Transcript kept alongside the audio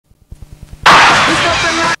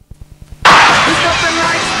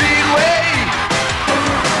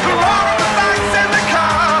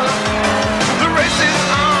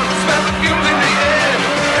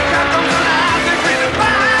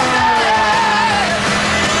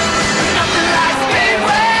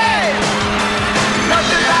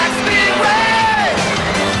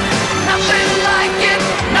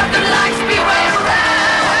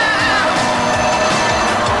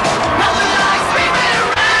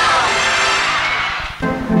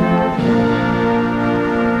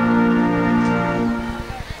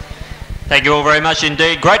Thank you all very much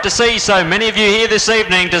indeed. Great to see so many of you here this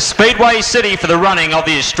evening to Speedway City for the running of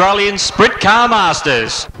the Australian Sprint Car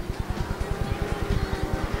Masters.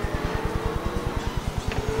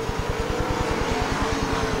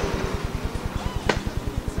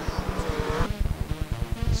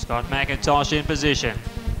 Scott McIntosh in position.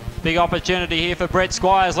 Big opportunity here for Brett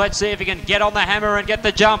Squires. Let's see if he can get on the hammer and get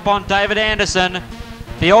the jump on David Anderson.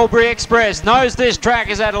 The Albury Express knows this track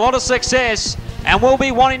has had a lot of success and will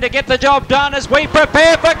be wanting to get the job done as we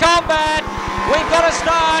prepare for combat. We've got to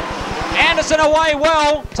start. Anderson away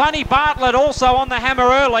well. Tony Bartlett also on the hammer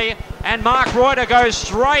early, and Mark Reuter goes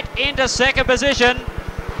straight into second position.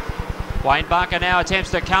 Wayne Bunker now attempts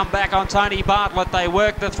to come back on Tony Bartlett. They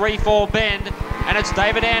work the 3-4 bend, and it's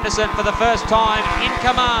David Anderson for the first time in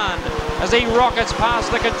command as he rockets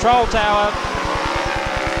past the control tower.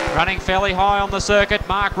 Running fairly high on the circuit,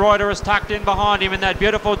 Mark Reuter is tucked in behind him in that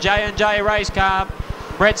beautiful J&J race car.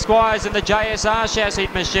 Brett Squires in the JSR chassis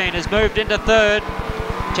machine has moved into third.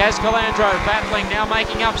 Chaz Calandro battling, now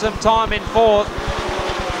making up some time in fourth.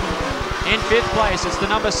 In fifth place, it's the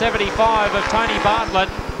number 75 of Tony Bartlett.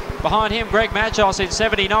 Behind him, Greg Machos in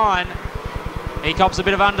 79. He cops a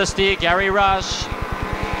bit of understeer. Gary Rush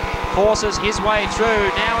forces his way through,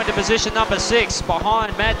 now into position number 6.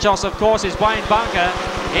 Behind Machos, of course, is Wayne Bunker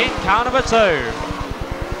in car number 2.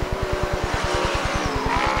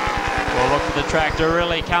 We'll look for the track to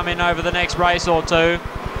really come in over the next race or two.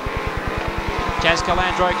 Chaz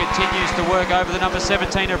Calandro continues to work over the number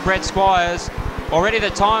 17 of Brett Squires. Already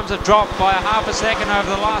the times have dropped by a half a second over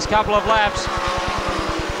the last couple of laps.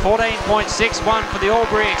 14.61 for the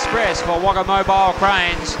Albury Express for Wagga Mobile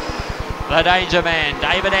Cranes. The danger man,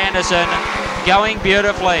 David Anderson, going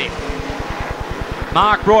beautifully.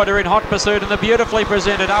 Mark Reuter in hot pursuit in the beautifully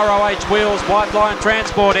presented ROH Wheels White Line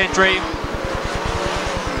Transport entry.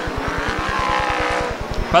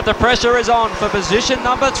 But the pressure is on for position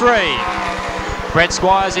number 3. Brett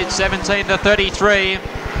Squires in 17, the 33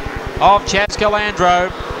 of Chaz Calandro.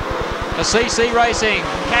 The CC Racing,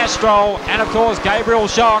 Castrol, and of course Gabriel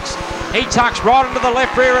Shocks. He tucks right into the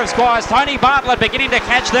left rear of Squires. Tony Bartlett beginning to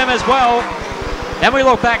catch them as well. Then we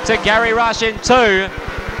look back to Gary Rush in 2.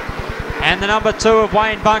 And the number 2 of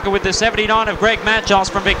Wayne Bunker with the 79 of Greg Machos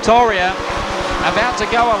from Victoria. About to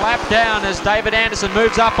go a lap down as David Anderson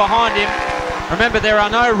moves up behind him. Remember, there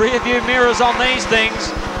are no rear view mirrors on these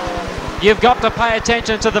things. You've got to pay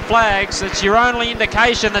attention to the flags. It's your only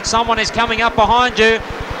indication that someone is coming up behind you.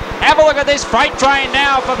 Have a look at this freight train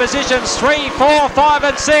now for positions 3, 4, 5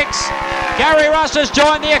 and 6. Gary Rush has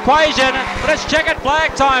joined the equation, but it's checkered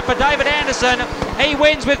flag time for David Anderson. He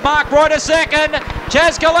wins with Mark Reuter second.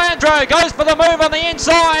 Chaz Calandro goes for the move on the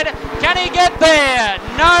inside. Can he get there?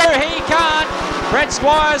 No, he can't. Brett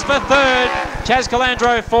Squires for third. Chaz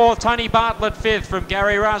Calandro fourth. Tony Bartlett fifth from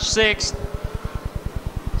Gary Rush sixth.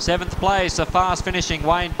 Seventh place, a fast finishing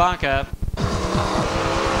Wayne Bunker.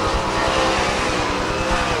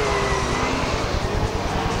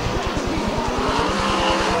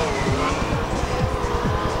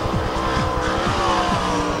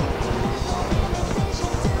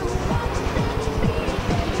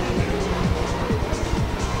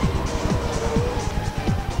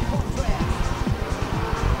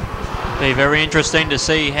 Be very interesting to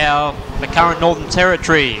see how the current Northern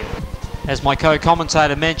Territory, as my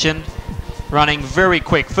co-commentator mentioned, running very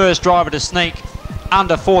quick. First driver to sneak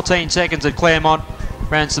under 14 seconds at Claremont.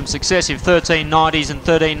 Ran some successive 1390s and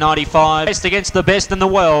 1395. Best against the best in the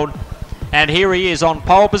world. And here he is on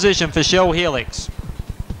pole position for Shell Helix.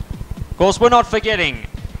 Of course, we're not forgetting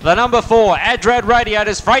the number 4 Adrad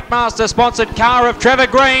Radiators Freightmaster sponsored car of Trevor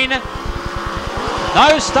Green.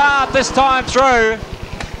 No start this time through.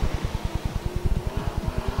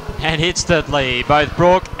 And instantly, both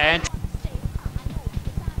Brooke and...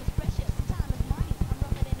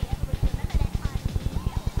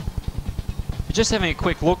 Just having a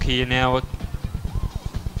quick look here now. I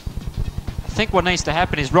think what needs to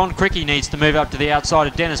happen is Ron Cricky needs to move up to the outside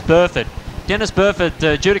of Dennis Burford. Dennis Burford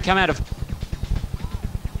due to come out of...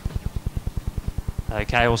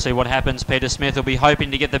 Okay, we'll see what happens. Peter Smith will be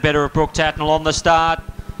hoping to get the better of Brooke Tatnall on the start.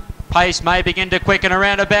 Pace may begin to quicken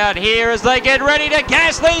around about here as they get ready to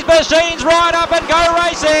gas these machines right up and go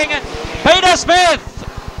racing. Peter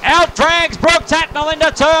Smith out-drags Brooke Tatnall into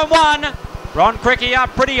turn 1. Ron Cricky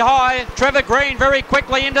up pretty high. Trevor Green very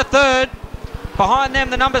quickly into third. Behind them,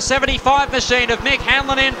 the number 75 machine of Mick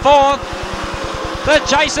Hanlon in fourth. The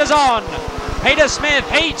chase is on. Peter Smith,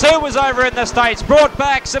 he too was over in the States, brought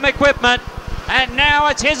back some equipment, and now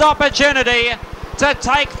it's his opportunity to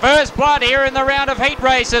take first blood here in the round of heat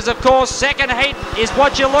races. Of course, second heat is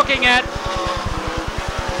what you're looking at.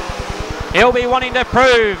 He'll be wanting to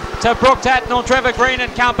prove to Brooke Tatnell, Trevor Green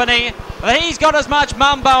and company. He's got as much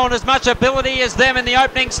mumbo and as much ability as them in the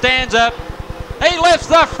opening stanza. He lifts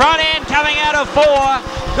the front end coming out of 4.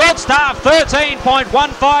 Good start,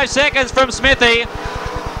 13.15 seconds from Smithy.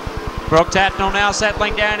 Brooke Tatnell now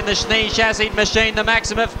settling down in the Schnee chassis machine. The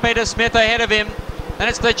Maxim of Peter Smith ahead of him. And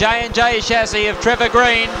it's the J&J chassis of Trevor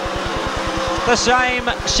Green. The same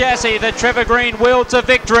chassis that Trevor Green wheeled to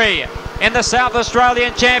victory in the South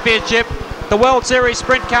Australian Championship, the World Series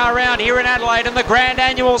Sprint Car round here in Adelaide, and the Grand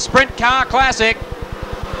Annual Sprint Car Classic.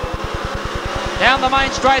 Down the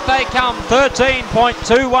main straight they come,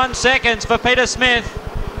 13.21 seconds for Peter Smith.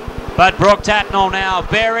 But Brooke Tatnell now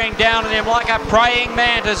bearing down on him like a praying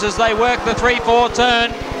mantis as they work the 3-4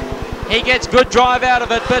 turn. He gets good drive out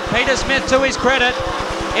of it, but Peter Smith, to his credit,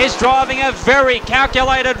 is driving a very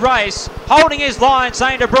calculated race, holding his line,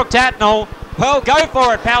 saying to Brooke Tatnell, well, go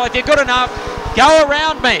for it, pal. If you're good enough, go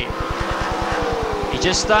around me. He's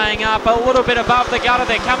just staying up a little bit above the gutter.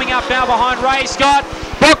 They're coming up now behind Ray Scott.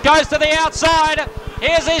 Brooke goes to the outside.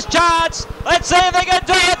 Here's his chance. Let's see if he can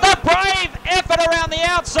do it. The brave effort around the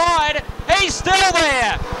outside. He's still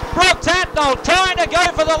there. Brooke Tatnell trying to go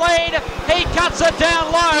for the lead. He cuts it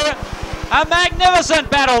down low. A magnificent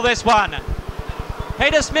battle, this one.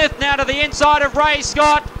 Peter Smith now to the inside of Ray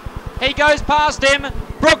Scott. He goes past him.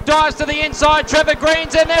 Brooke dives to the inside. Trevor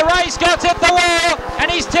Green's in there. Ray Scott's hit the wall and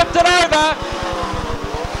he's tipped it over.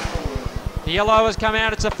 The yellow has come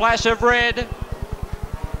out. It's a flash of red.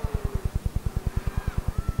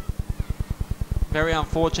 Very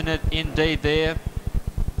unfortunate indeed there.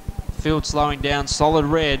 Field slowing down. Solid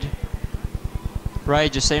red. Ray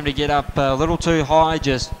just seemed to get up a little too high.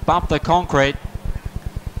 Just bumped the concrete.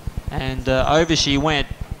 And over she went.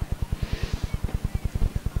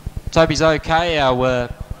 Toby's okay. Our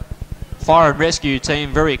fire and rescue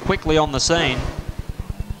team very quickly on the scene.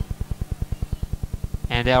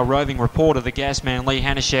 And our roving reporter, the gas man, Lee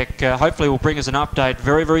Hanishek, hopefully will bring us an update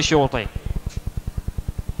very, very shortly.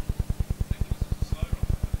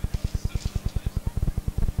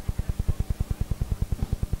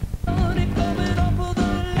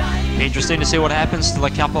 Interesting to see what happens. Still a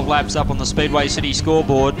couple of laps up on the Speedway City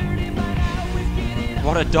scoreboard.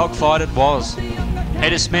 What a dogfight it was.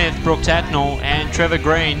 Peter Smith, Brooke Tatnell and Trevor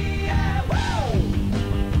Green.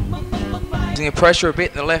 Using the pressure a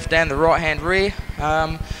bit in the left and the right hand rear.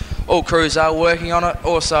 All crews are working on it.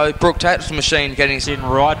 Also Brooke Tatnell's machine getting in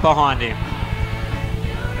right behind him.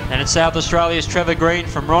 And it's South Australia's Trevor Green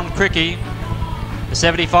from Ron Cricky. The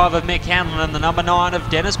 75 of Mick Hanlon and the number 9 of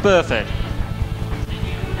Dennis Burford.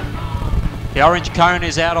 The orange cone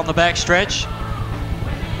is out on the back stretch.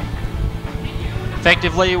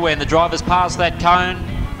 Effectively, when the drivers pass that cone,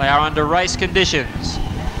 they are under race conditions.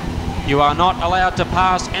 You are not allowed to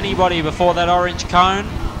pass anybody before that orange cone.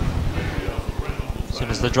 As soon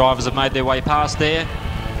as the drivers have made their way past there,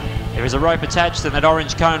 there is a rope attached and that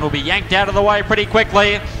orange cone will be yanked out of the way pretty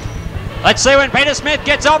quickly. Let's see when Peter Smith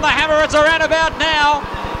gets on the hammer. It's around about now.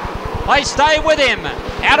 They stay with him.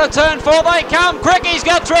 Out of turn 4 they come. Cricky's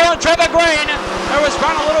got through on Trevor Green, who has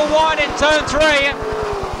run a little wide in turn 3.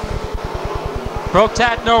 Brooke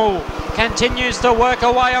Tatnell continues to work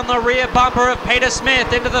away on the rear bumper of Peter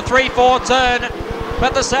Smith into the 3-4 turn.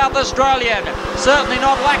 But the South Australian certainly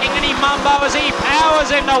not lacking any mumbo as he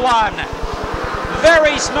powers into one.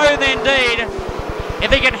 Very smooth indeed.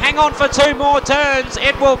 If he can hang on for 2 more turns,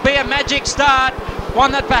 it will be a magic start.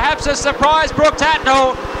 One that perhaps has surprised Brooke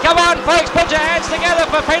Tatnell. Come on, folks, put your hands together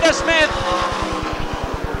for Peter Smith.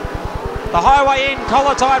 The Highway Inn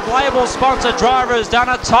Collar-Type label sponsored driver has done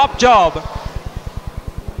a top job.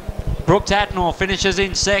 Brooke Tatnell finishes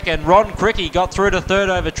in second. Ron Cricky got through to third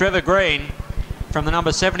over Trevor Green from the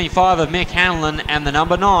number 75 of Mick Hanlon and the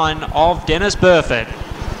number 9 of Dennis Burford.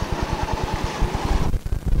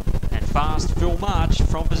 And fast Phil March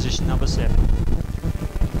from position number 7.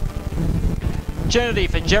 Opportunity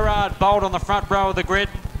for Gerard Bolt on the front row of the grid.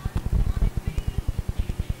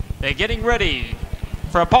 They're getting ready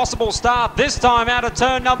for a possible start, this time out of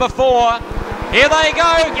turn number 4. Here they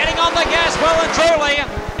go, getting on the gas well and truly.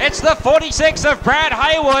 It's the 46 of Brad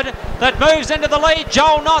Haywood that moves into the lead.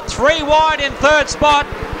 Joel Knott 3 wide in third spot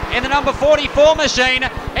in the number 44 machine.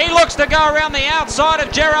 He looks to go around the outside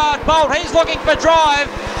of Gerard Bolt. He's looking for drive.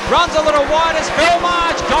 Runs a little wide as Phil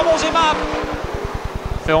March gobbles him up.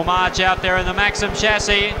 Phil March out there in the Maxim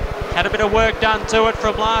chassis. Had a bit of work done to it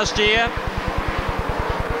from last year.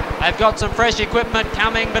 They've got some fresh equipment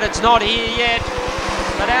coming, but it's not here yet.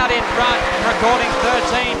 But out in front, recording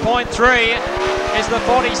 13.3, is the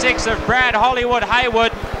 46 of Brad Hollywood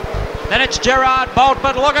Haywood. Then it's Gerard Bolt,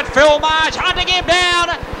 but look at Phil March hunting him down.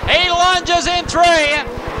 He lunges in 3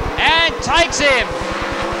 and takes him.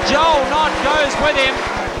 Joel Knott goes with him.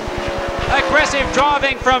 Aggressive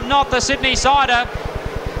driving from Knott, the Sydney sider.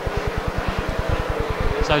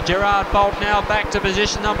 So Gerard Bolt now back to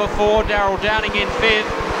position number 4. Daryl Downing in 5th.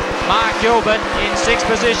 Mark Gilbert in 6th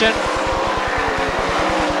position.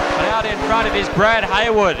 But out in front of is Brad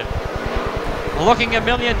Hayward. Looking $1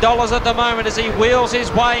 million at the moment as he wheels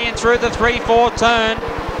his way in through the 3-4 turn.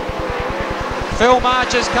 Phil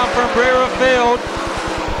March has come from rear of field.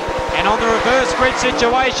 And on the reverse grid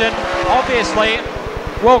situation, obviously,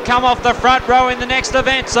 will come off the front row in the next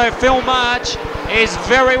event. So Phil March is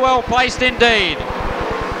very well placed indeed.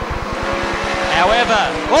 However,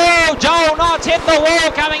 oh, Joel Knott's hit the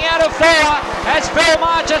wall coming out of 4 as Phil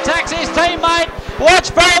March attacks his teammate. Watch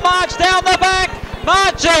Phil March down the back.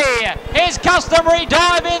 Marchie, his customary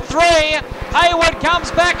dive in 3. Hayward comes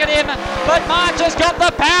back at him, but March has got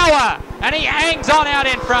the power and he hangs on out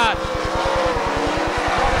in front.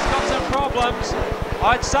 He's got some problems.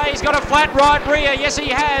 I'd say he's got a flat right rear. Yes, he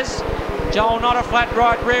has. Joel Knott a flat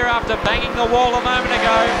right rear after banging the wall a moment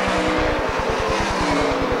ago.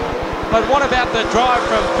 But what about the drive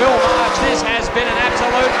from Phil March? This has been an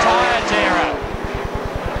absolute tyre tearer.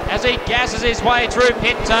 As he gasses his way through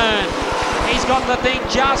pit turn. He's got the thing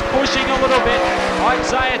just pushing a little bit. I'd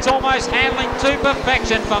say it's almost handling to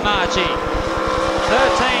perfection for Marchie.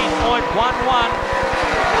 13.11.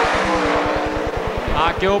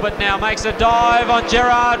 Mark Gilbert now makes a dive on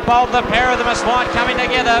Gerard Bolt. The pair of them are slight coming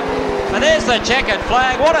together. And there's the checkered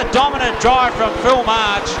flag. What a dominant drive from Phil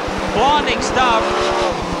March. Blinding stuff.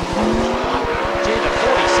 Gee, the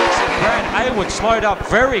 46 and Brad Hayward slowed up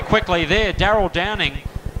very quickly there. Daryl Downing,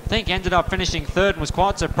 I think, ended up finishing 3rd and was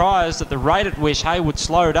quite surprised at the rate at which Hayward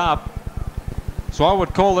slowed up. So I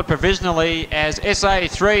would call it provisionally as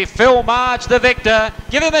SA3. Phil March, the victor.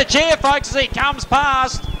 Give him a cheer, folks, as he comes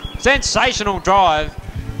past. Sensational drive.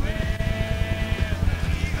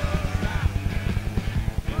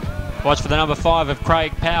 Watch for the number 5 of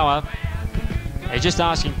Craig Power. They're just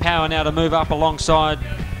asking Power now to move up alongside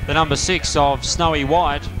the number 6 of Snowy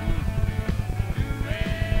White.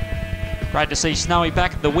 Great to see Snowy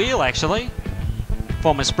back at the wheel, actually.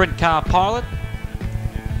 Former sprint car pilot.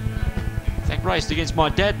 In fact, raced against my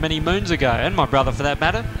dad many moons ago, and my brother for that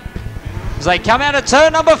matter. As they come out of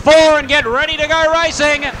turn number 4 and get ready to go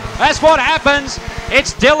racing. That's what happens.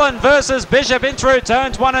 It's Dillon versus Bishop in through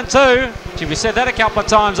turns 1 and 2. Gee, we said that a couple of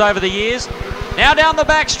times over the years. Now down the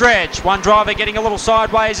backstretch. One driver getting a little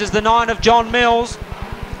sideways is the 9 of John Mills.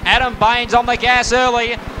 Adam Baines on the gas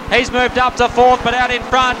early. He's moved up to 4th, but out in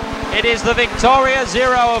front, it is the Victoria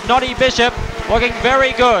 0 of Noddy Bishop, looking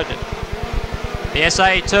very good. The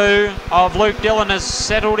SA2 of Luke Dillon has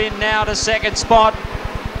settled in now to 2nd spot.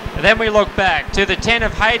 And then we look back to the 10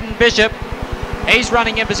 of Hayden Bishop. He's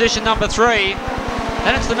running in position number 3.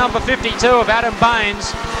 Then it's the number 52 of Adam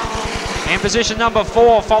Baines. In position number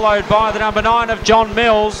 4, followed by the number 9 of John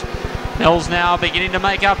Mills. Mills now beginning to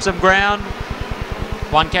make up some ground.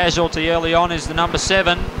 One casualty early on is the number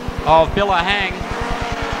 7 of Billa Hang.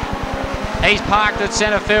 He's parked at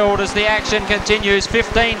centre field as the action continues.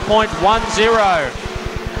 15.10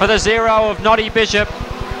 for the 0 of Noddy Bishop.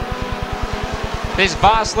 This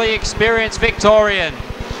vastly experienced Victorian.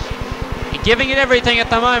 Giving it everything at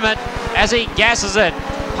the moment as he gasses it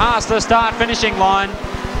past the start finishing line.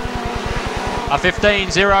 A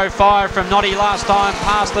 15.05 from Noddy last time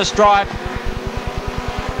past the stripe.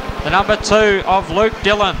 The number 2 of Luke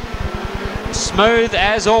Dillon. Smooth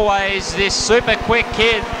as always, this super quick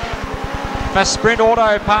kid for Sprint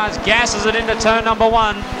Auto Parts gasses it into turn number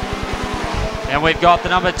 1. And we've got the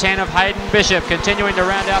number 10 of Hayden Bishop continuing to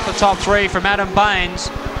round out the top 3 from Adam Baines.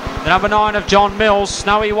 The number 9 of John Mills,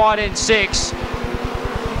 Snowy White in 6.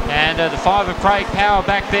 And the 5 of Craig Power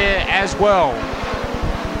back there as well.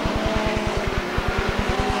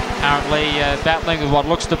 Currently battling with what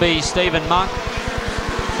looks to be Stephen Monk.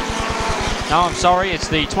 No, I'm sorry, it's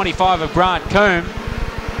the 25 of Grant Coombe.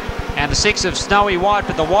 And the 6 of Snowy White,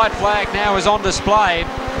 but the white flag now is on display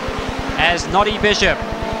as Noddy Bishop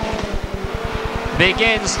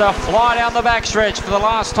begins to fly down the backstretch for the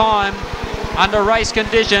last time under race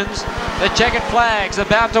conditions. The checkered flag's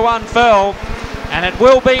about to unfurl, and it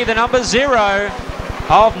will be the number 0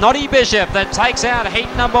 of Noddy Bishop that takes out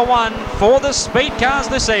heat number 1 for the speed cars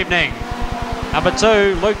this evening. Number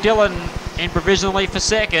 2, Luke Dillon in provisionally for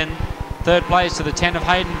 2nd. 3rd place to the 10 of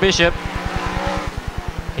Hayden Bishop.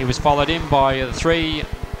 He was followed in by the 3, I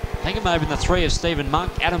think it may have been the 3 of Stephen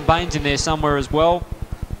Monk. Adam Baines in there somewhere as well.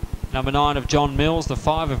 Number 9 of John Mills, the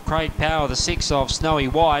 5 of Craig Power, the 6 of Snowy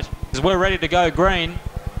White. As we're ready to go green,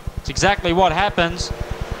 it's exactly what happens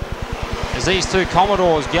as these two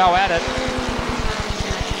Commodores go at it.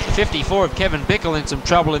 54 of Kevin Bickle in some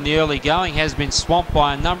trouble in the early going, has been swamped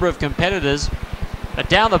by a number of competitors. But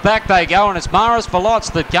down the back they go, and it's Maris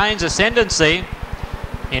Velots that gains ascendancy.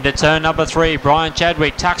 Into turn number 3, Brian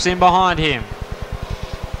Chadwick tucks in behind him.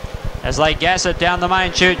 As they gas it down the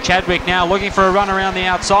main chute, Chadwick now looking for a run around the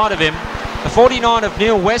outside of him. The 49 of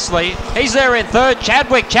Neil Wesley, he's there in third.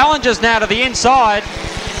 Chadwick challenges now to the inside.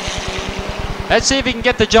 Let's see if he can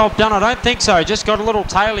get the job done. I don't think so. Just got a little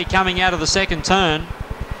taily coming out of the second turn.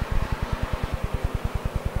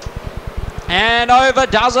 And over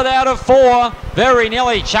does it out of 4. Very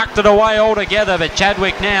nearly chucked it away altogether, but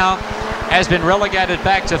Chadwick now has been relegated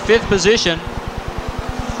back to 5th position.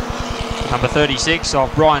 Number 36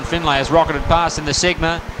 of Brian Finlay has rocketed past in the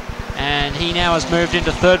Sigma, and he now has moved into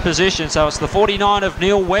 3rd position. So it's the 49 of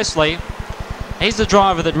Neil Wesley. He's the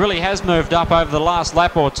driver that really has moved up over the last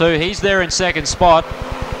lap or two. He's there in 2nd spot.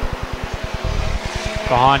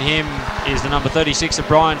 Behind him is the number 36 of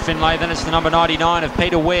Brian Finlay. Then it's the number 99 of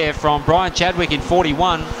Peter Ware from Brian Chadwick in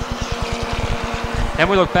 41. Then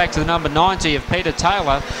we look back to the number 90 of Peter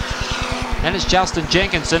Taylor. Then it's Justin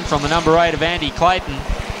Jenkinson from the number 8 of Andy Clayton,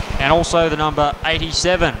 and also the number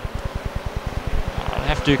 87. I'll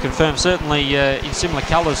have to confirm, certainly in similar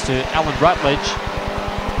colours to Alan Rutledge,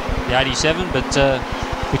 the 87, but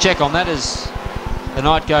we'll check on that as the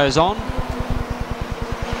night goes on.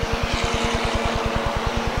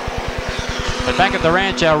 But back at the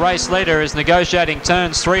ranch, our race leader is negotiating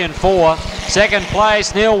turns 3 and 4. 2nd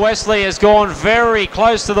place, Neil Wesley has gone very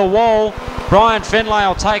close to the wall. Brian Finlay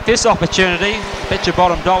will take this opportunity. Bet your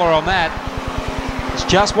bottom dollar on that. It's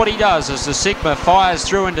just what he does as the Sigma fires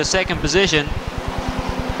through into 2nd position.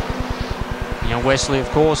 Neil Wesley, of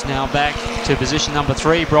course, now back to position number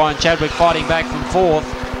 3. Brian Chadwick fighting back from 4th.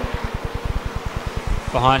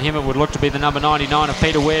 Behind him it would look to be the number 99 of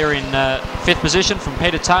Peter Ware in 5th position, from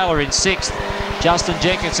Peter Taylor in 6th. Justin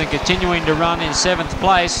Jenkinson continuing to run in 7th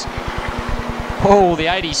place. Oh, the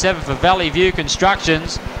 87 for Valley View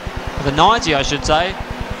Constructions. The 90, I should say.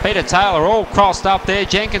 Peter Taylor all crossed up there.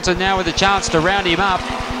 Jenkinson now with a chance to round him up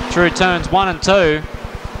through turns 1 and 2.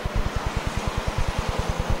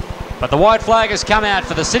 But the white flag has come out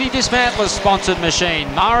for the City Dismantlers sponsored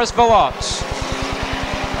machine, Maris Velots.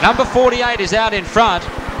 Number 48 is out in front,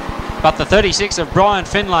 but the 36 of Brian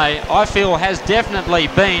Finlay, I feel, has definitely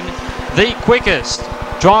been the quickest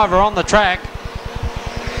driver on the track.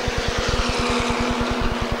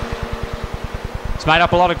 It's made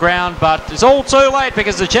up a lot of ground, but it's all too late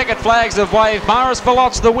because the checkered flags have waved. Maris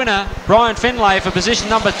Velots the winner. Brian Finlay for position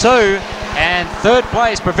number 2. And 3rd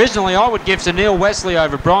place, provisionally, I would give to Neil Wesley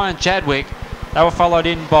over Brian Chadwick. They were followed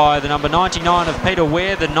in by the number 99 of Peter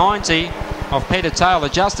Ware, the 90 of Peter Taylor,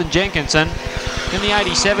 Justin Jenkinson, in the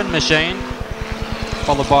 87 machine,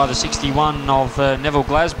 followed by the 61 of Neville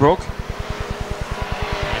Glasbrook.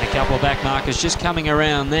 And a couple of back markers just coming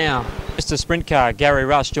around now. Mr. Sprint Car, Gary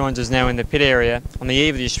Rush, joins us now in the pit area on the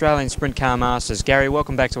eve of the Australian Sprint Car Masters. Gary,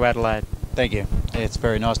 welcome back to Adelaide. Thank you. Yeah, it's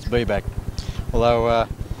very nice to be back. Although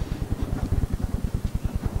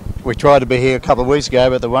we tried to be here a couple of weeks ago,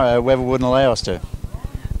 but the weather wouldn't allow us to.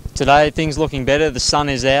 Today, things looking better. The sun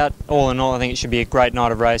is out. All in all, I think it should be a great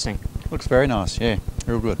night of racing. Looks very nice, yeah,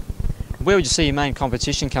 real good. Where would you see your main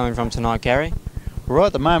competition coming from tonight, Gary? Right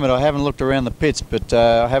at the moment, I haven't looked around the pits, but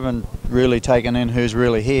I haven't really taken in who's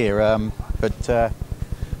really here.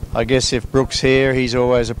 I guess if Brooks here, he's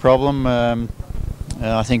always a problem.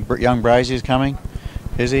 I think young Brazier's coming.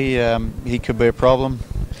 Is he? He could be a problem.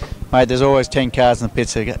 Mate, there's always 10 cars in the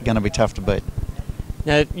pits that are going to be tough to beat.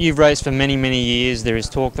 Now, you've raced for many, many years. There is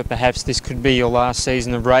talk that perhaps this could be your last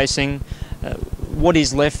season of racing. What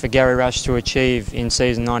is left for Gary Rush to achieve in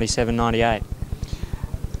season 97-98?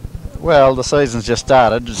 Well, the season's just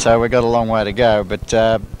started, so we've got a long way to go. But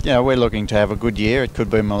you know, we're looking to have a good year. It could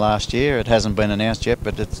be my last year. It hasn't been announced yet,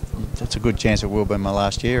 but it's a good chance it will be my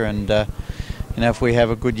last year. And you know, if we have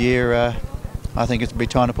a good year, I think it'll be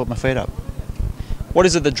time to put my feet up. What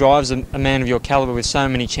is it that drives a man of your calibre with so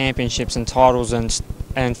many championships and titles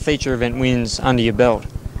and feature event wins under your belt?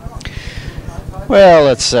 Well,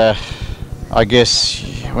 it's I guess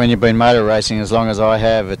when you've been motor racing as long as I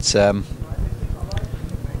have, it's a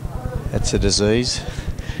disease.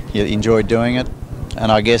 You enjoy doing it,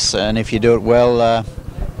 and I guess, and if you do it well,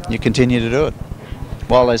 you continue to do it.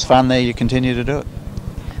 While there's fun there, you continue to do it.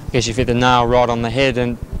 I guess you've hit the nail right on the head,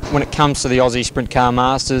 and when it comes to the Aussie Sprint Car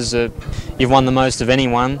Masters, you've won the most of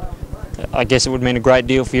anyone. I guess it would mean a great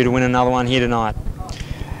deal for you to win another one here tonight.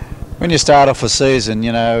 When you start off a season,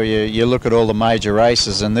 you know, you look at all the major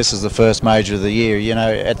races, and this is the first major of the year. You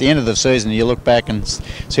know, at the end of the season, you look back and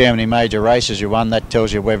see how many major races you won. That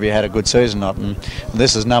tells you whether you had a good season or not. And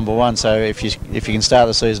this is number one. So if you can start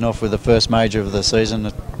the season off with the first major of the season,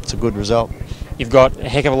 it's a good result. You've got a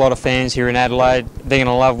heck of a lot of fans here in Adelaide. They're going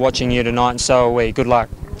to love watching you tonight, and so are we. Good luck.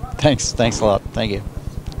 Thanks a lot. Thank you.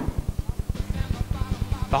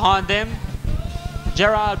 Behind them,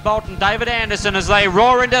 Gerard Bolt and David Anderson as they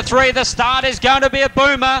roar into three. The start is going to be a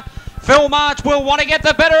boomer. Phil March will want to get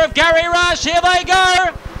the better of Gary Rush. Here they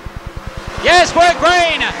go. Yes, we're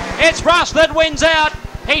green. It's Rush that wins out.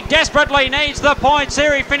 He desperately needs the points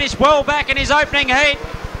here. He finished well back in his opening heat.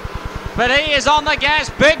 But he is on the gas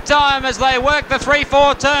big time as they work the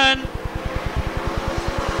 3-4 turn.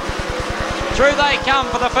 Through they come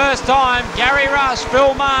for the first time. Gary Rush,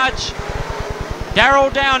 Phil March,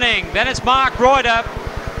 Daryl Downing, then it's Mark Reuter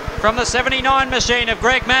from the 79 machine of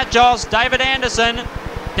Greg Matchos, David Anderson,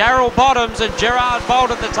 Daryl Bottoms and Gerard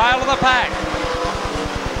Bolt at the tail of the pack.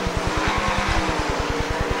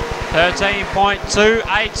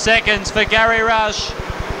 13.28 seconds for Gary Rush,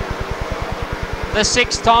 the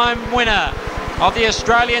six-time winner of the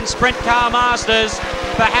Australian Sprint Car Masters,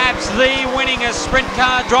 perhaps the winningest sprint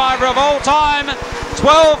car driver of all time.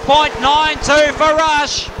 12.92 for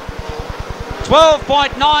Rush.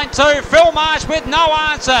 12.92, Phil March with no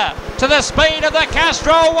answer to the speed of the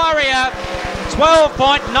Castrol Warrior.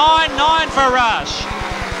 12.99 for Rush.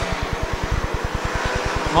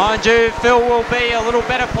 Mind you, Phil will be a little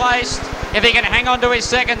better placed if he can hang on to his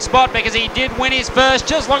second spot, because he did win his first.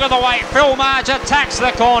 Just look at the way Phil March attacks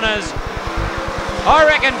the corners. I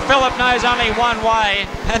reckon Philip knows only one way,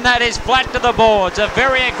 and that is flat to the boards. A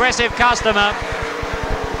very aggressive customer.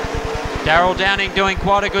 Daryl Downing doing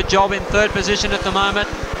quite a good job in third position at the moment.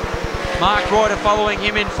 Mark Reuter following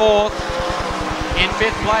him in fourth. In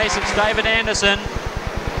fifth place, it's David Anderson.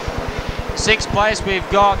 Sixth place, we've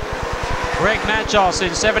got Greg Matchos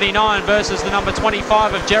in 79 versus the number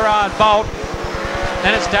 25 of Gerard Bolt.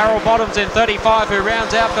 Then it's Daryl Bottoms in 35 who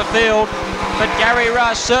rounds out the field. But Gary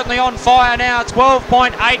Rush certainly on fire now.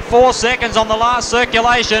 12.84 seconds on the last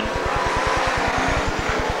circulation.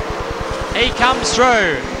 He comes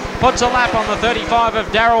through. Puts a lap on the 35 of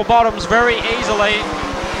Daryl Bottoms very easily.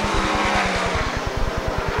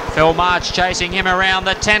 Phil March chasing him around.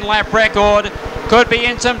 The 10-lap record could be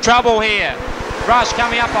in some trouble here. Rush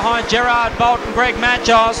coming up behind Gerard Bolt and Greg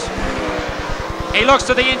Matchos. He looks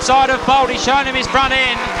to the inside of Bolt. He's shown him his front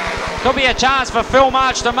end. Could be a chance for Phil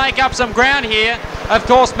March to make up some ground here. Of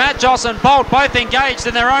course, Matchos and Bolt both engaged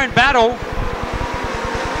in their own battle.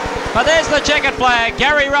 But there's the checkered flag.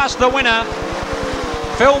 Gary Rush the winner.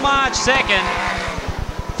 Phil March second.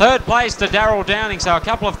 Third place to Daryl Downing, so a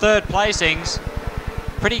couple of third placings.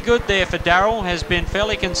 Pretty good there for Daryl, has been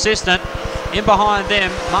fairly consistent. In behind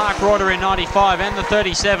them, Mark Reuter in 95 and the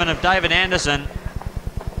 37 of David Anderson.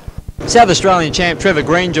 South Australian champ Trevor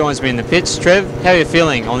Green joins me in the pits. Trev, how are you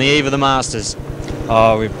feeling on the eve of the Masters?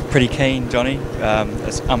 Oh, we're pretty keen, Johnny.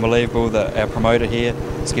 It's unbelievable that our promoter here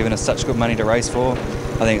has given us such good money to race for.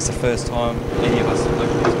 I think it's the first time any of us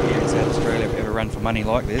locals here in South Australia have ever run for money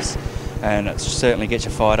like this, and it certainly gets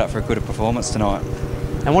you fired up for a good performance tonight.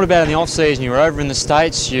 And what about in the off-season? You were over in the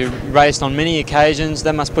States, you raced on many occasions.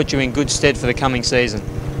 That must put you in good stead for the coming season.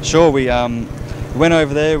 Sure, we went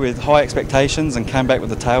over there with high expectations and came back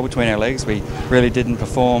with the tail between our legs. We really didn't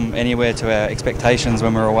perform anywhere to our expectations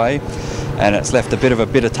when we were away, and it's left a bit of a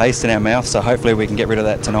bitter taste in our mouth, so hopefully we can get rid of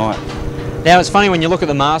that tonight. Now, it's funny when you look at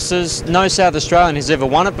the Masters, no South Australian has ever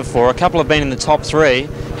won it before. A couple have been in the top three.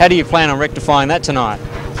 How do you plan on rectifying that tonight?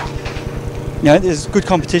 You know, there's good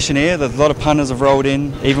competition here. There's a lot of punters have rolled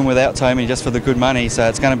in, even without Tommy, just for the good money, so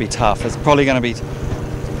it's going to be tough. It's probably going to be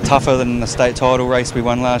tougher than the state title race we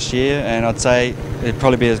won last year, and I'd say it'd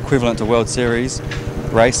probably be equivalent to World Series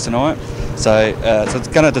race tonight. So it's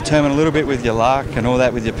going to determine a little bit with your luck and all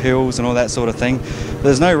that, with your pills and all that sort of thing. But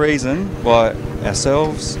there's no reason why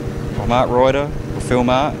ourselves, or Mark Reuter, or Phil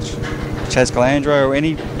March, Chaz Calandro, or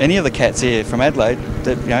any of the cats here from Adelaide,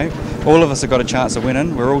 that, you know, all of us have got a chance of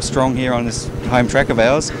winning. We're all strong here on this home track of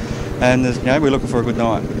ours, and you know, we're looking for a good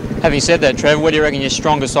night. Having said that, Trevor, where do you reckon your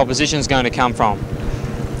strongest opposition is going to come from?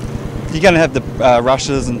 You're going to have the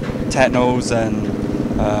Rushes and Tatnells and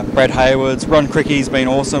Brad Haywards. Ron Cricky's been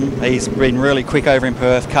awesome. He's been really quick over in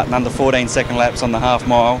Perth, cutting under 14-second laps on the half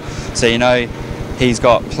mile. So you know he's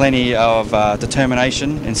got plenty of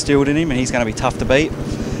determination instilled in him, and he's going to be tough to beat.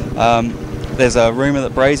 There's a rumour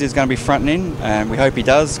that Brazier's going to be fronting in, and we hope he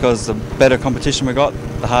does, because the better competition we got,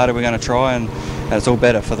 the harder we're going to try, and it's all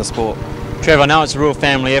better for the sport. Trevor, I know it's a real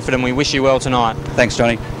family effort, and we wish you well tonight. Thanks,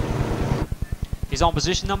 Johnny. is on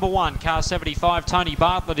position number 1. Car 75, Tony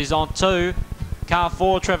Bartlett, is on 2. Car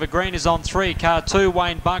 4, Trevor Green, is on 3. Car 2,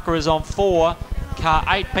 Wayne Bunker, is on 4. Car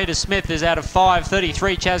 8, Peter Smith, is out of 5.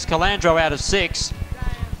 33, Chaz Calandro, out of 6.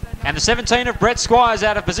 And the 17 of Brett Squires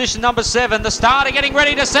out of position number 7. The starter getting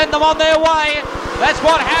ready to send them on their way. That's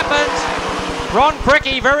what happens. Ron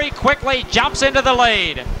Cricky very quickly jumps into the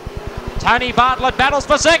lead. Tony Bartlett battles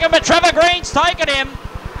for second, but Trevor Green's taken him.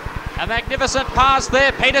 A magnificent pass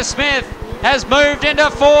there. Peter Smith has moved into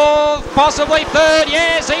 4th, possibly 3rd.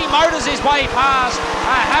 Yes, he motors his way past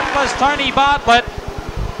a hapless Tony Bartlett.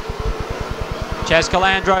 Chaz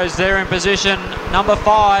Calandro's there in position number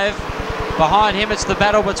 5. Behind him, it's the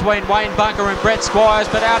battle between Wayne Bunker and Brett Squires,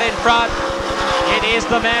 but out in front, it is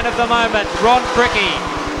the man of the moment, Ron Cricky.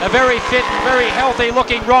 A very fit and very healthy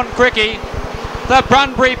looking Ron Cricky. The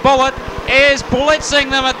Bunbury Bullet is blitzing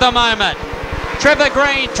them at the moment. Trevor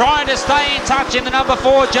Green trying to stay in touch in the number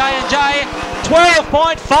 4 J&J.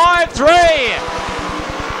 12.53.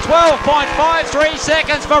 12.53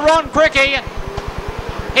 seconds for Ron Cricky.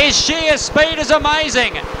 His sheer speed is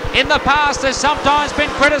amazing. In the past has sometimes been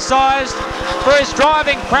criticised for his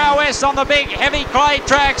driving prowess on the big heavy clay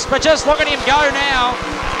tracks, but just look at him go now.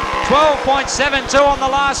 12.72 on the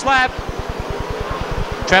last lap.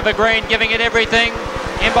 Trevor Green giving it everything.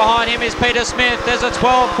 In behind him is Peter Smith. There's a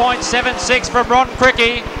 12.76 from Ron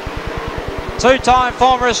Cricky. Two-time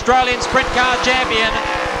former Australian Sprint Car champion,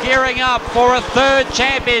 gearing up for a 3rd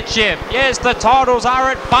championship. Yes, the titles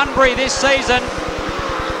are at Bunbury this season.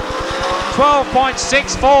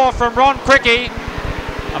 12.64 from Ron Cricky.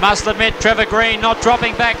 I must admit, Trevor Green not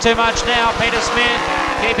dropping back too much now. Peter Smith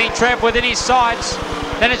keeping Trev within his sights.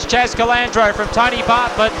 Then it's Chaz Calandro from Tony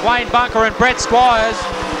Bartlett, Wayne Bunker and Brett Squires.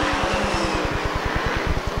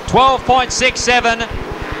 12.67.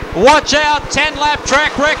 Watch out, 10-lap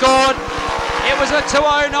track record. It was a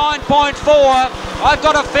 209.4. I've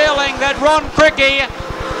got a feeling that Ron Cricky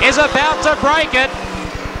is about to break it.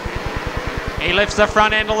 He lifts the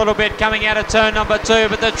front end a little bit coming out of turn number 2,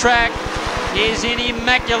 but the track is in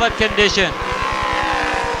immaculate condition.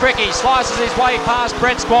 Cricky slices his way past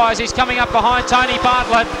Brett Squires. He's coming up behind Tony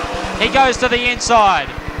Bartlett. He goes to the inside.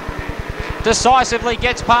 Decisively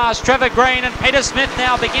gets past Trevor Green, and Peter Smith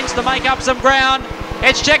now begins to make up some ground.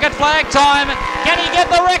 It's checkered flag time. Can he get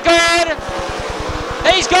the record?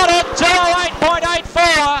 He's got it.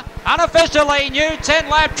 208.84. Unofficially new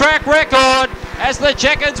 10-lap track record as the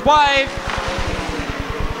checkers wave.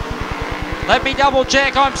 Let me double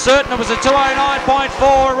check. I'm certain it was a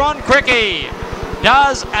 209.4. Ron Cricky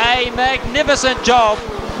does a magnificent job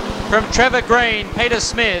from Trevor Green. Peter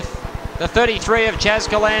Smith, the 33 of Chaz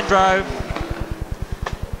Calandro.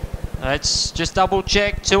 Let's just double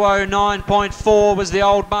check. 209.4 was the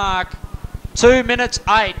old mark. 2 minutes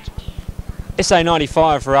 8.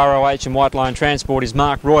 SA95 for ROH and White Line Transport is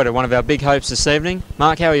Mark Reuter, one of our big hopes this evening.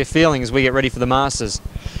 Mark, how are you feeling as we get ready for the Masters?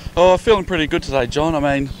 Oh, feeling pretty good today, John. I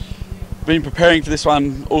mean, been preparing for this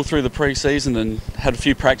one all through the pre-season and had a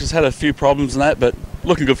few practice, had a few problems and that, but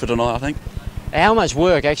looking good for tonight, I think. How much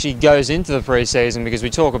work actually goes into the pre-season? Because we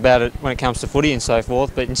talk about it when it comes to footy and so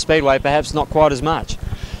forth, but in Speedway perhaps not quite as much.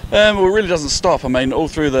 Well, it really doesn't stop. I mean, all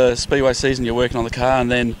through the Speedway season you're working on the car,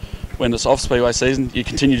 and then when it's off Speedway season you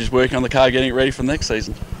continue just working on the car, getting it ready for the next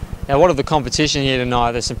season. Now, what of the competition here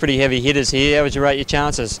tonight? There's some pretty heavy hitters here. How would you rate your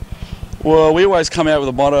chances? Well, we always come out with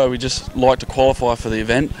a motto, we just like to qualify for the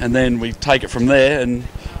event, and then we take it from there. And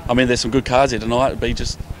I mean, there's some good cars here tonight. It'd be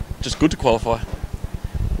just good to qualify.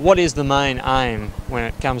 What is the main aim when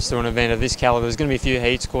it comes to an event of this calibre? There's going to be a few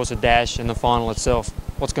heats, of course, a dash and the final itself.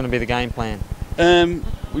 What's going to be the game plan?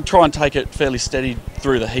 We try and take it fairly steady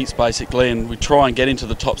through the heats basically, and we try and get into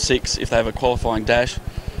the top 6 if they have a qualifying dash,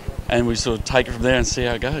 and we sort of take it from there and see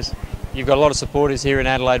how it goes. You've got a lot of supporters here in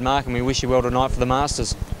Adelaide, Mark, and we wish you well tonight for the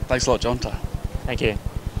Masters. Thanks a lot, John. Thank you.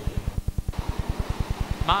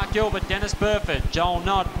 Mark Gilbert, Dennis Burford, Joel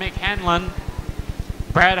Knott, Mick Hanlon,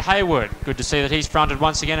 Brad Hayward. Good to see that he's fronted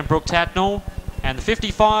once again in Brooke Tatnall. And the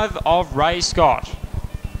 55 of Ray Scott.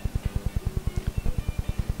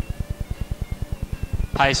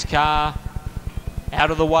 Pace car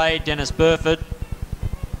out of the way, Dennis Burford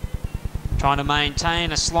trying to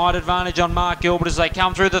maintain a slight advantage on Mark Gilbert as they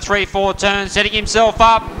come through the 3-4 turn, setting himself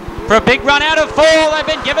up for a big run out of 4. They've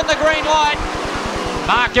been given the green light.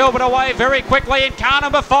 Mark Gilbert away very quickly in car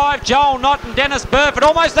number 5. Joel Knott and Dennis Burford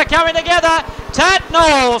almost are coming together.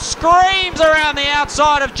 Tatnall screams around the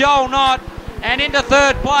outside of Joel Knott and into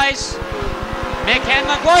 3rd place. Mick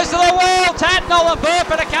Hanlon close to the wall. Tatnall and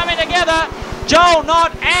Burford are coming together. Joel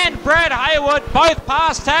Knott and Brad Hayward both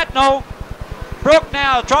past Tatnall. Brooke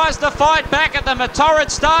now tries to fight back at them. A torrid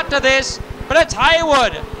start to this, but it's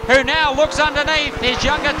Hayward who now looks underneath his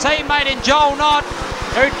younger teammate in Joel Knott,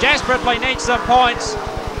 who desperately needs some points.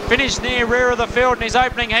 Finished near rear of the field in his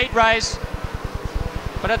opening heat race.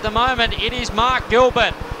 But at the moment, it is Mark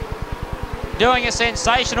Gilbert doing a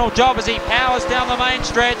sensational job as he powers down the main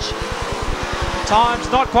stretch.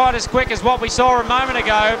 Time's not quite as quick as what we saw a moment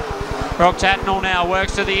ago. Brock Tatnall now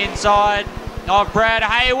works to the inside of Brad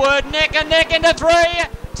Hayward. Neck and neck into three.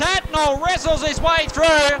 Tatnall wrestles his way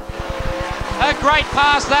through. A great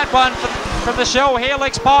pass, that one, from the Shell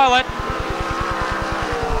Helix pilot.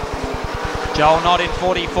 Joel Knott in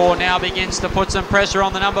 44 now begins to put some pressure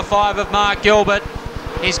on the number 5 of Mark Gilbert.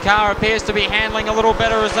 His car appears to be handling a little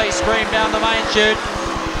better as they scream down the main chute.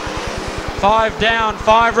 5 down,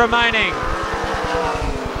 5 remaining.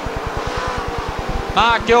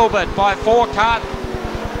 Mark Gilbert by 4 car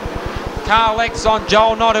lengths on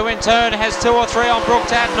Joel Knott, who in turn has 2 or 3 on Brook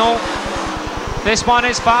Tatnall. This one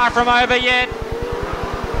is far from over yet.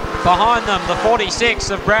 Behind them, the 46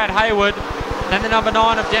 of Brad Hayward, then the number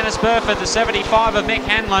 9 of Dennis Burford, the 75 of Mick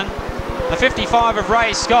Hanlon, the 55 of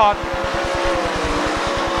Ray Scott.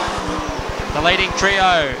 The leading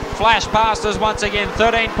trio flash past us once again,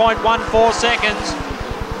 13.14 seconds.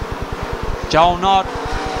 Joel Knott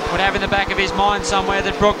would have in the back of his mind somewhere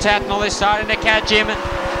that Brook Tatnall is starting to catch him,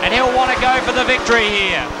 and he'll want to go for the victory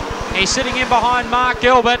here. He's sitting in behind Mark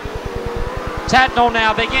Gilbert. Tatnall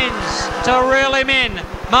now begins to reel him in.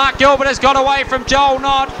 Mark Gilbert has got away from Joel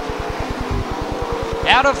Knott.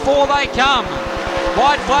 Out of 4 they come.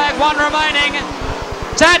 White flag, 1 remaining.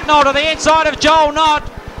 Tatnall to the inside of Joel Knott,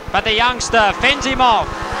 but the youngster fends him off.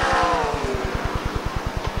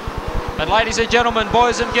 But ladies and gentlemen,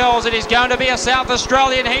 boys and girls, it is going to be a South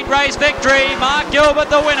Australian heat race victory. Mark Gilbert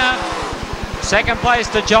the winner. Second place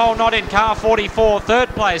to Joel Knott in car 44. Third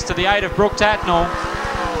place to the 8 of Brook Tatnall.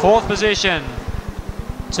 Fourth position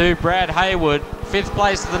to Brad Hayward. Fifth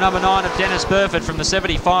place to the number 9 of Dennis Burford from the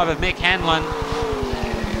 75 of Mick Hanlon.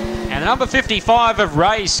 And the number 55 of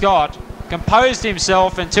Ray Scott composed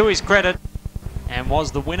himself, and to his credit, and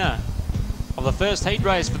was the winner of the first heat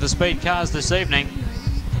race for the speed cars this evening,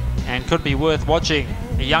 and could be worth watching.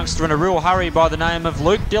 A youngster in a real hurry by the name of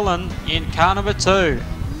Luke Dillon in car number 2.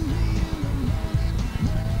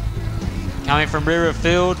 Coming from rear of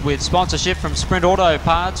field with sponsorship from Sprint Auto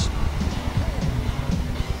Parts.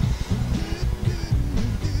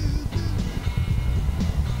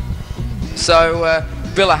 So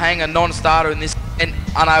Villahang, a non-starter in this, and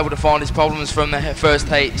unable to find his problems from the first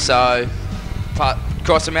heat, so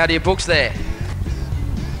cross them out of your books there.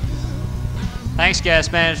 Thanks,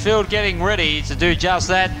 Gasman. Field getting ready to do just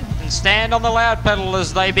that and stand on the loud pedal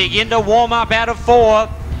as they begin to warm up out of 4.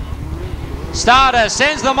 Starter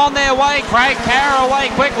sends them on their way. Craig Carr away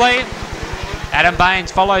quickly. Adam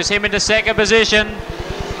Baines follows him into second position.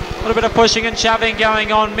 A little bit of pushing and shoving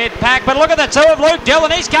going on mid-pack, but look at the 2 of Luke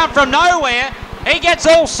Dillon. He's come from nowhere. He gets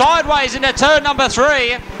all sideways into turn number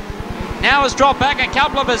 3. Now has dropped back a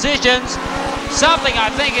couple of positions. Something, I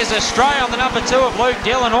think, is astray on the number 2 of Luke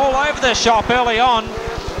Dillon, all over the shop early on.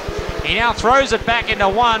 He now throws it back into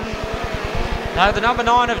 1. No, the number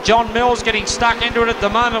 9 of John Mills getting stuck into it at the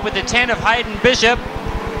moment with the 10 of Hayden Bishop.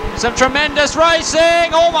 Some tremendous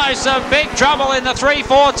racing, almost some big trouble in the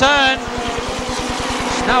 3-4 turn.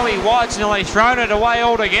 Snowy White's nearly thrown it away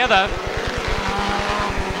altogether.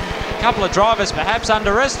 A couple of drivers perhaps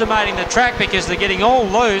underestimating the track because they're getting all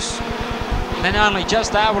loose and then only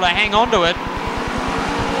just able to hang on to it.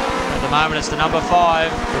 At the moment it's the number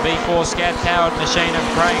 5, the V4 Scat powered machine of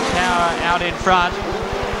Craig Power out in front.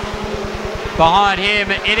 Behind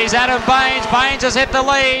him it is Adam Baines. Baines has hit the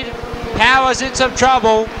lead. Power's in some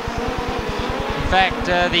trouble. In fact,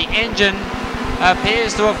 the engine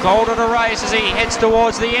appears to have called it a race as he heads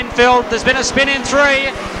towards the infield. There's been a spin in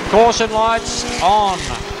 3. Caution lights on.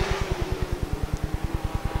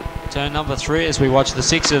 Turn number 3 as we watch the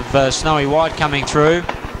 6 of Snowy White coming through.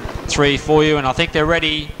 3 for you, and I think they're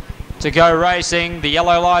ready to go racing. The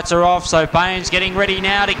yellow lights are off, so Baines getting ready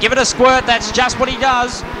now to give it a squirt. That's just what he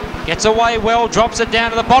does. Gets away well, drops it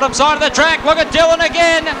down to the bottom side of the track. Look at Dillon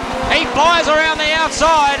again. He flies around the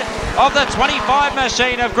outside of the 25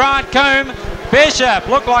 machine of Grant Coombe. Bishop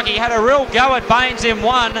looked like he had a real go at Baines in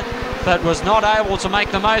 1, but was not able to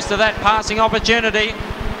make the most of that passing opportunity.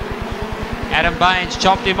 Adam Baines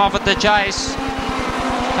chopped him off at the chase.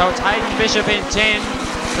 So it's Hayden Bishop in 10,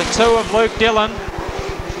 the 2 of Luke Dillon.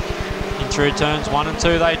 In through turns 1 and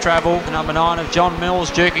 2 they travel. The number 9 of John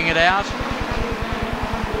Mills duking it out.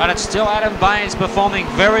 But it's still Adam Baines performing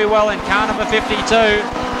very well in car number 52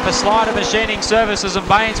 for Slider Machining Services and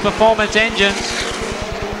Baines Performance Engines.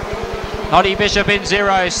 Noddy Bishop in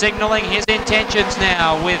 0, signalling his intentions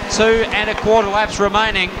now with 2 1/4 laps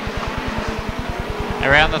remaining.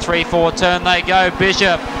 Around the 3-4 turn they go.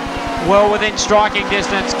 Bishop well within striking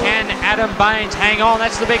distance. Can Adam Baines hang on?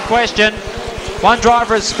 That's the big question. One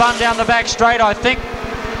driver has spun down the back straight. I think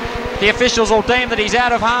the officials will deem that he's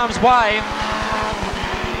out of harm's way.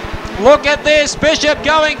 Look at this, Bishop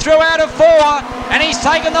going through out of 4, and he's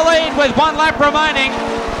taken the lead with 1 lap remaining.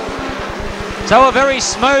 So a very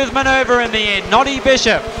smooth manoeuvre in the end. Noddy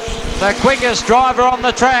Bishop, the quickest driver on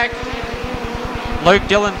the track. Luke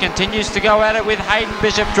Dillon continues to go at it with Hayden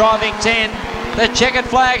Bishop driving 10. The checkered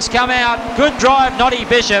flags come out. Good drive, Noddy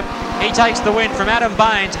Bishop. He takes the win from Adam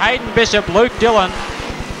Baines, Hayden Bishop, Luke Dillon.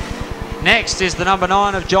 Next is the number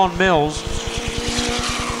 9 of John Mills.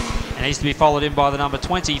 And he's to be followed in by the number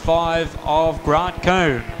 25 of Grant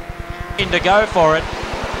Coon. In to go for it.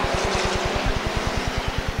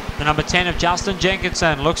 The number 10 of Justin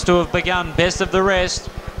Jenkinson looks to have begun best of the rest.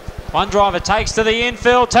 One driver takes to the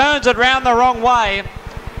infield, turns it round the wrong way.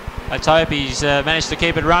 Let's hope he's managed to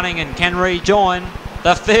keep it running and can rejoin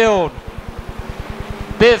the field.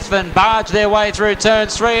 Biff and barge their way through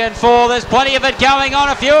turns 3 and 4. There's plenty of it going on.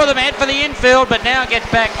 A few of them head for the infield, but now get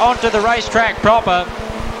back onto the racetrack proper.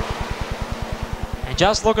 And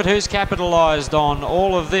just look at who's capitalised on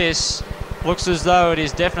all of this. Looks as though it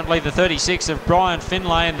is definitely the 36 of Brian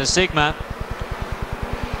Finlay in the Sigma.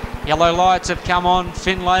 Yellow lights have come on.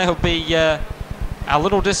 Finlay will be a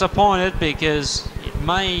little disappointed because it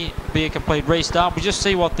may be a complete restart. We'll just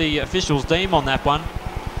see what the officials deem on that one.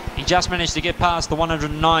 He just managed to get past the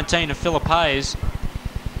 119 of Philip Hayes.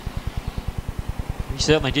 He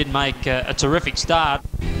certainly did make a terrific start.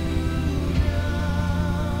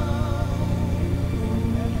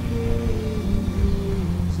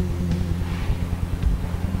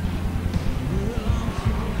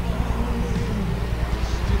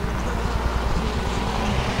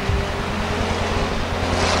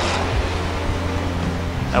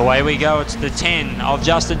 Away we go, it's the 10 of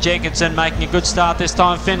Justin Jenkinson making a good start this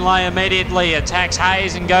time. Finlay immediately attacks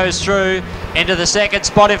Hayes and goes through into the second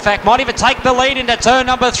spot. In fact, might even take the lead into turn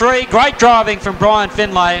number 3. Great driving from Brian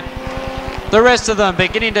Finlay. The rest of them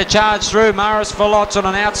beginning to charge through. Maris Verlots on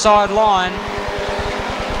an outside line.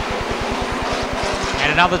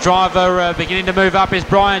 And another driver beginning to move up is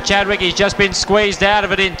Brian Chadwick. He's just been squeezed out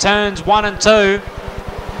of it in turns 1 and 2.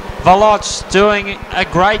 Verlots doing a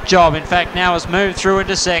great job. In fact, now has moved through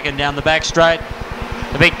into second down the back straight.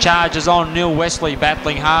 The big charge is on. Neil Wesley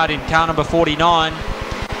battling hard in car number 49.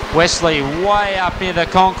 Wesley way up near the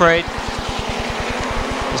concrete.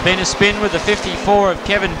 There's been a spin with the 54 of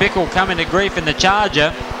Kevin Bickle coming to grief in the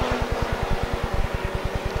Charger.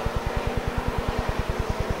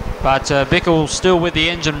 But Bickle still with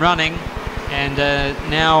the engine running and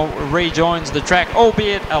now rejoins the track,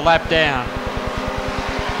 albeit a lap down.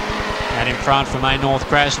 Out in front for Main North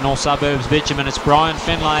Crash and All Suburbs Bitumen, it's Brian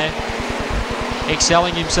Finlay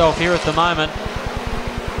excelling himself here at the moment.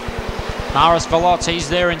 Maris Verlots, he's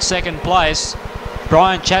there in second place.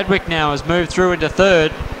 Brian Chadwick now has moved through into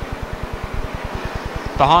third.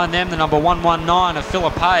 Behind them, the number 119 of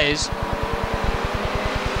Philip Hayes.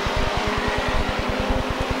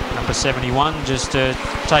 Number 71 just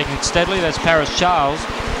taking it steadily, that's Paris Charles.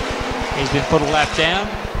 He's been put a lap down.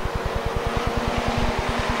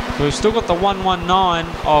 We've still got the 119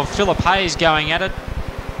 of Philip Hayes going at it.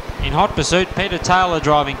 In hot pursuit, Peter Taylor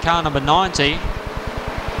driving car number 90.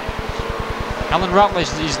 Alan Rutledge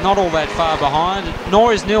is not all that far behind,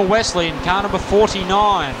 nor is Neil Wesley in car number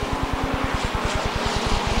 49.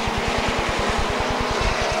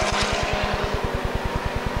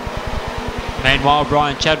 Meanwhile,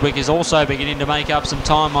 Brian Chadwick is also beginning to make up some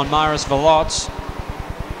time on Maris Verlots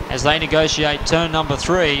as they negotiate turn number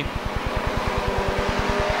 3.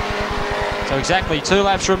 So exactly 2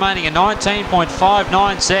 laps remaining in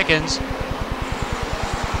 19.59 seconds.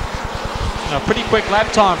 A pretty quick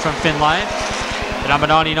lap time from Finlay. The number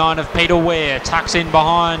 99 of Peter Ware tucks in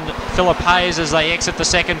behind Philip Hayes as they exit the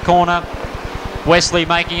second corner. Wesley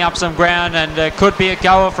making up some ground and could be a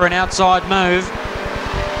goer for an outside move.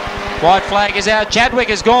 White flag is out. Chadwick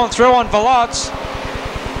has gone through on Verlots.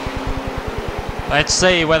 Let's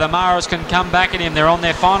see whether Maris can come back at him. They're on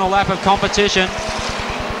their final lap of competition.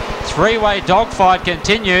 Three-way dogfight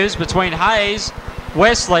continues between Hayes,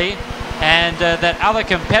 Wesley, and that other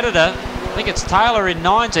competitor. I think it's Taylor in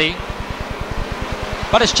 90.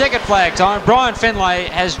 But it's checkered flag time. Brian Finlay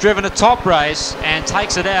has driven a top race and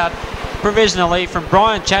takes it out provisionally from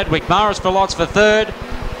Brian Chadwick. Maris Verlots for third.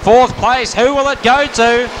 Fourth place, who will it go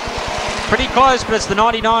to? Pretty close, but it's the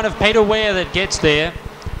 99 of Peter Ware that gets there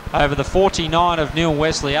over the 49 of Neil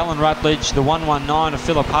Wesley. Alan Rutledge, the 119 of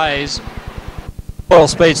Philip Hayes. Royal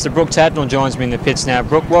Speedster Brooke Tatnell joins me in the pits now.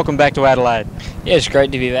 Brooke, welcome back to Adelaide. Yeah, it's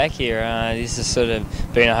great to be back here. This has sort of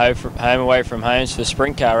been a home away from homes for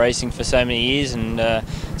sprint car racing for so many years, and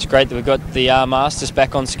it's great that we've got the Masters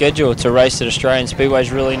back on schedule. It's a race that Australian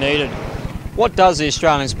Speedway's really needed. What does the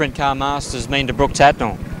Australian Sprint Car Masters mean to Brooke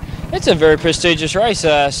Tatnell? It's a very prestigious race.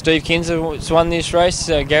 Steve Kinser's won this race,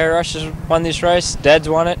 Gary Rush has won this race, Dad's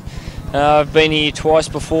won it. I've been here twice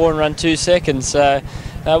before and run 2 seconds, so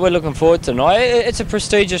we're looking forward to tonight. It's a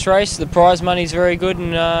prestigious race, the prize money's very good,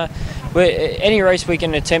 and any race we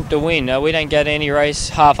can attempt to win. We don't go to any race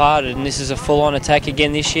half-hearted, and this is a full-on attack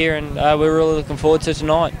again this year, and we're really looking forward to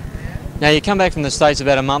tonight. Now, you come back from the States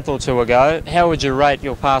about a month or two ago. How would you rate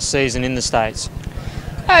your past season in the States?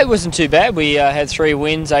 It wasn't too bad. We had 3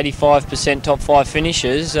 wins, 85% top 5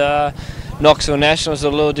 finishes. Knoxville National was a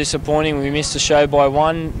little disappointing. We missed the show by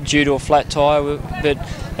 1 due to a flat tyre, but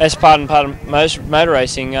as part of most motor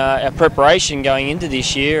racing, our preparation going into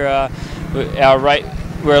this year,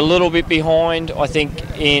 we're a little bit behind, I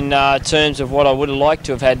think, in terms of what I would have liked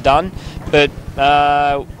to have had done, but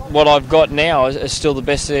what I've got now is still the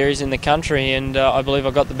best there is in the country, and I believe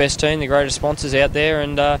I've got the best team, the greatest sponsors out there,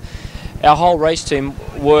 and our whole race team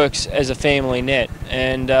works as a family net,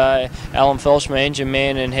 and Alan Felshman, engine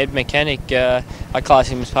man and head mechanic, I class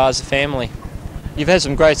him as part of the family. You've had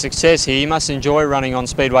some great success here. You must enjoy running on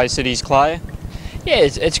Speedway City's clay. Yeah,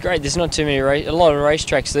 it's great. There's not too many a lot of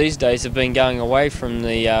racetracks these days have been going away from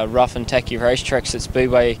the rough and tacky racetracks that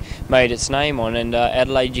Speedway made its name on, and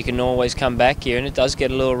Adelaide, you can always come back here, and it does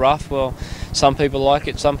get a little rough. Well, some people like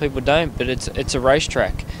it, some people don't, but it's a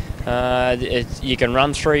racetrack. You can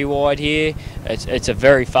run 3 wide here. It's a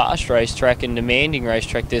very fast racetrack and demanding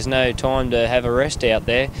racetrack. There's no time to have a rest out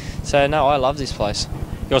there. So no, I love this place.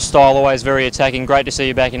 Your style always very attacking. Great to see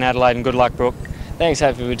you back in Adelaide, and good luck, Brooke. Thanks,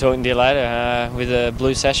 hopefully we'll be talking to you later with a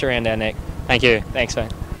blue sash around our neck. Thank you. Thanks,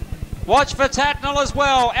 mate. Watch for Tatnell as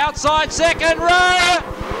well. Outside second row.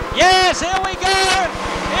 Yes, here we go.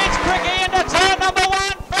 It's Cricky into turn number 1.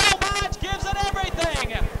 Phil March gives it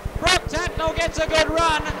everything. Brooke Tatnell gets a good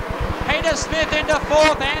run. Peter Smith into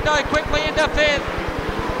 4th. Ando quickly into 5th.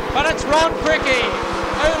 But it's Ron Cricky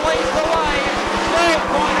who leads the way.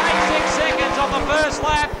 12.86 seconds on the first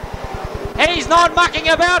lap. He's not mucking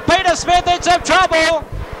about. Peter Smith in some trouble.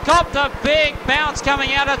 Copped a big bounce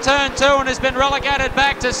coming out of turn 2 and has been relegated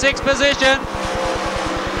back to 6th position.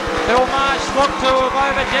 Phil Marsh looked to have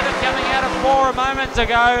overdid it coming out of 4 a moment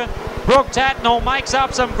ago. Brooke Tatnell makes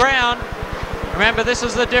up some ground. Remember, this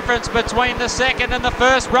is the difference between the second and the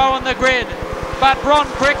first row on the grid. But Ron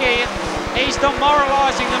Cricky, he's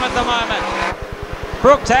demoralising them at the moment.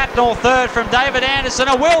 Brooke Tatnell 3rd from David Anderson.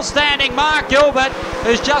 A well-standing Mark Gilbert,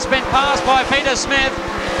 who's just been passed by Peter Smith.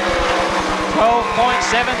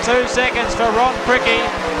 12.72 seconds for Ron Cricky.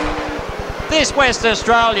 This West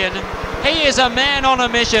Australian, he is a man on a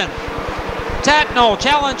mission. Tatnell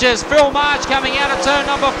challenges Phil March coming out of turn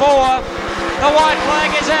number 4. The white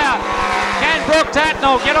flag is out. Can Brooke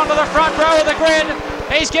Tatnell get onto the front row of the grid?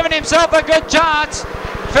 He's given himself a good chance.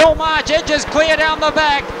 Phil March edges clear down the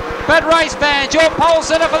back. But race fans, your pole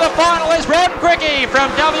sitter for the final is Ron Cricky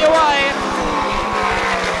from WA.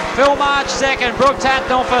 Phil March 2nd, Brooke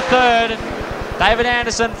Tatnell for 3rd, David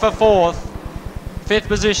Anderson for 4th. 5th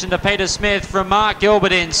position to Peter Smith from Mark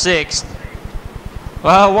Gilbert in 6th.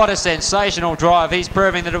 Well, what a sensational drive. He's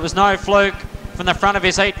proving that it was no fluke from the front of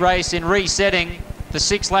his heat race in resetting the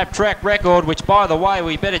 6-lap track record, which, by the way,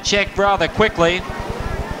 we better check rather quickly.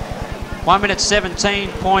 1 minute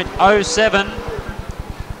 17.07.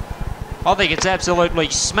 I think it's absolutely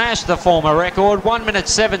smashed the former record. 1 minute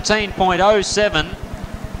 17.07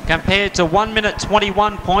 compared to 1 minute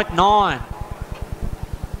 21.9.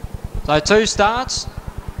 So 2 starts,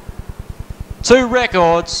 2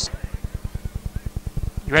 records.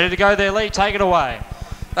 You ready to go there, Lee? Take it away.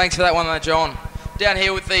 Thanks for that one, John. Down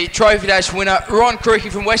here with the Trophy Dash winner, Ron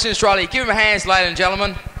Cricky from Western Australia. Give him a hand, ladies and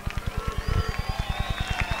gentlemen.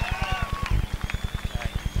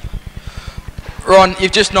 Ron,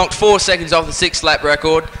 you've just knocked 4 seconds off the 6th lap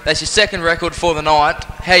record. That's your 2nd record for the night.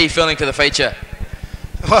 How are you feeling for the feature?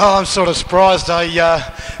 Well, I'm sort of surprised. I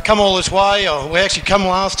come all this way. We actually come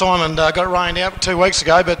last time and got rained out 2 weeks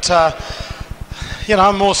ago, but you know,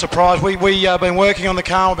 I'm more surprised. We've been working on the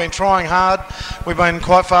car, we've been trying hard, we've been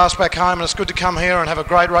quite fast back home, and it's good to come here and have a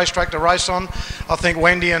great racetrack to race on. I think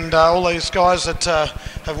Wendy and all these guys that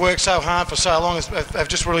have worked so hard for so long have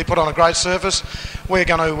just really put on a great surface. We're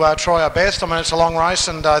going to try our best. I mean, it's a long race,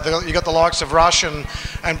 and you've got the likes of Rush and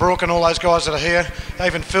Brooke and all those guys that are here.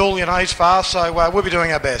 Even Phil, you know, he's fast, so we'll be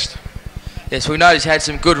doing our best. Yes, we know he's had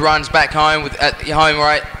some good runs back home at your home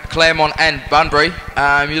Claremont and Bunbury.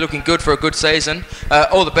 You're looking good for a good season.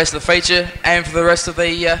 All the best of the feature and for the rest of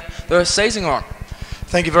the season on.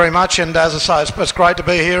 Thank you very much, and as I say, it's great to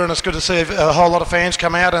be here, and it's good to see a whole lot of fans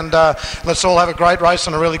come out, and let's all have a great race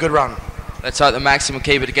and a really good run. Let's hope the Maxim will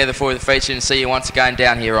keep it together for the feature and see you once again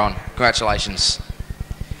down here on. Congratulations.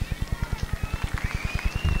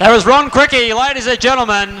 That was Ron Cricky, ladies and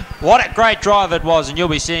gentlemen. What a great drive it was, and you'll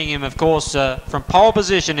be seeing him, of course, from pole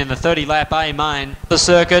position in the 30-lap A main, the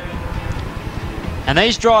circuit. And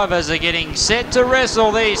these drivers are getting set to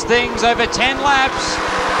wrestle these things over 10 laps.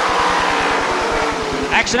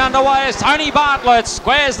 Action underway as Tony Bartlett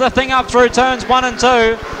squares the thing up through turns 1 and 2.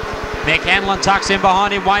 Mick Hanlon tucks in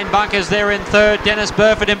behind him. Wayne Bunker's there in third. Dennis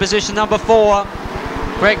Burford in position number 4.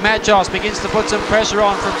 Greg Matchos begins to put some pressure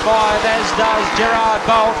on from 5, as does Gerard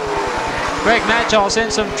Bolt. Greg Matchos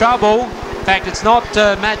in some trouble. In fact, it's not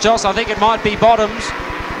Matchos, I think it might be Bottoms.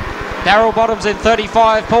 Darryl Bottoms in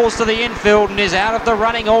 35 pulls to the infield and is out of the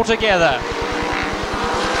running altogether.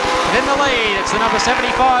 But in the lead, it's the number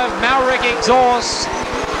 75 Malrick Exhaust,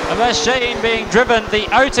 a machine being driven, the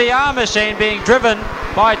OTR machine being driven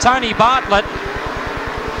by Tony Bartlett.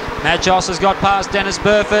 Matchos has got past Dennis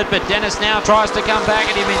Burford, but Dennis now tries to come back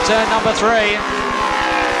at him in turn number 3.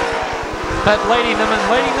 But leading them and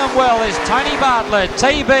leading them well is Tony Bartlett.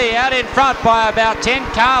 TB out in front by about 10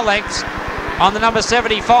 car lengths on the number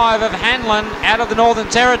 75 of Hanlon out of the Northern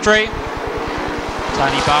Territory.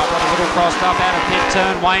 Tony Bartlett a little crossed up out of pit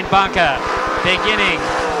turn. Wayne Bunker beginning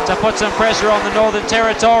to put some pressure on the Northern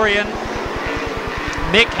Territorian.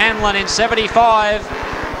 Mick Hanlon in 75.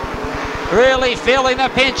 Really feeling the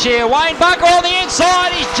pinch here. Wayne Bunker on the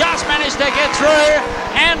inside. He's just managed to get through.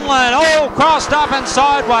 Hanlon all crossed up and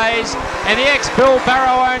sideways in the ex-Bill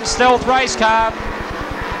Barrow-owned Stealth race car.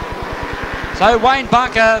 So Wayne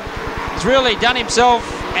Bunker has really done himself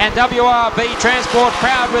and WRB Transport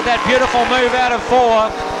proud with that beautiful move out of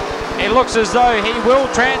 4. It looks as though he will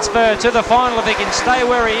transfer to the final if he can stay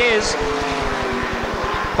where he is.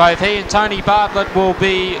 Both he and Tony Bartlett will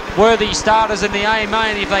be worthy starters in the A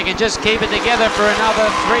main if they can just keep it together for another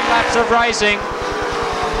 3 laps of racing.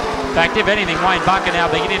 In fact, if anything, Wayne Bunker now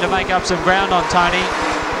beginning to make up some ground on Tony.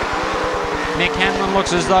 Mick Hanlon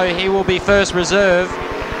looks as though he will be first reserve.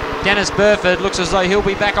 Dennis Burford looks as though he'll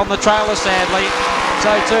be back on the trailer, sadly. So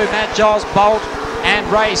too Matt Giles, Bolt and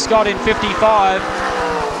Ray Scott in 55.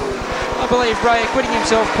 I believe Ray acquitting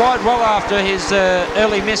himself quite well after his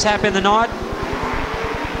early mishap in the night.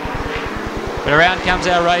 But around comes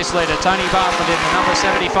our race leader, Tony Bartlett in the number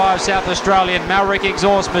 75 South Australian Malrick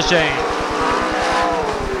Exhaust machine.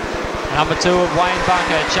 Number 2 of Wayne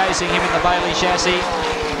Bunker chasing him in the Bailey chassis,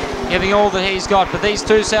 giving all that he's got. But these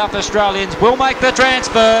 2 South Australians will make the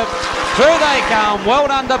transfer. Through they come, well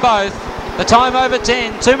done to both. The time over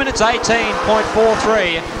 10, 2 minutes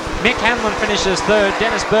 18.43. Mick Hanlon finishes 3rd,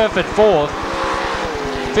 Dennis Burford 4th.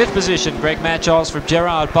 5th position, Greg Matchos from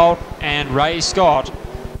Gerard Bolt and Ray Scott.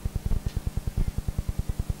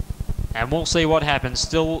 And we'll see what happens.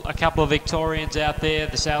 Still a couple of Victorians out there.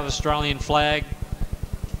 The South Australian flag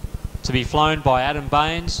to be flown by Adam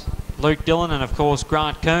Baines, Luke Dillon and of course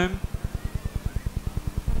Grant Coombe.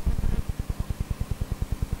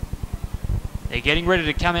 They're getting ready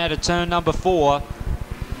to come out of turn number 4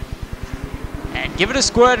 and give it a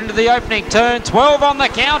squirt into the opening turn. 12 on the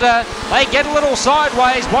counter. They get a little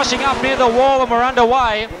sideways, washing up near the wall, and we're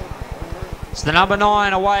underway. It's the number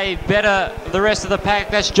 9 away better the rest of the pack.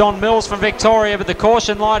 That's John Mills from Victoria, but the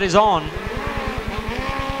caution light is on.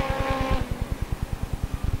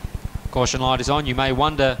 Caution light is on. You may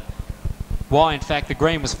wonder why, in fact, the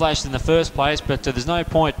green was flashed in the first place, but there's no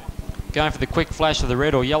point going for the quick flash of the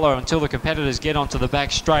red or yellow until the competitors get onto the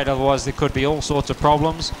back straight. Otherwise, there could be all sorts of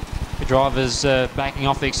problems. The drivers backing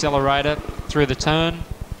off the accelerator through the turn.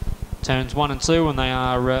 Turns 1 and 2, and they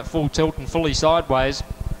are full tilt and fully sideways.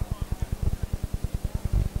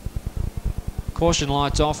 Caution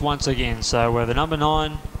lights off once again, so the number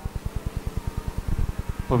 9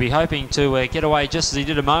 will be hoping to get away just as he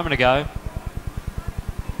did a moment ago.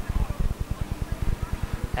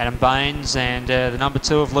 Adam Baines and the number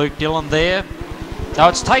 2 of Luke Dillon there. So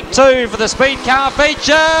it's take 2 for the speed car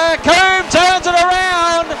feature. Coombe turns it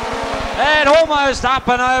around and almost up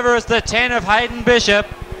and over as the 10 of Hayden Bishop.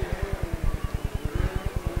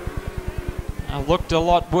 Looked a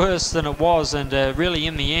lot worse than it was, and really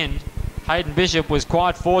in the end Hayden Bishop was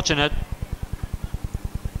quite fortunate.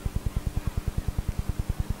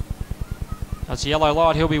 That's a yellow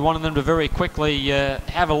light. He'll be wanting them to very quickly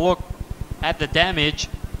have a look at the damage.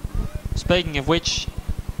 Speaking of which,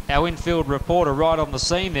 our infield reporter right on the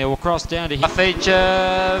scene there will cross down to his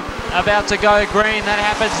feature about to go green. That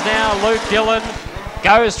happens now. Luke Dillon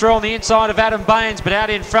Goes through on the inside of Adam Baines, but out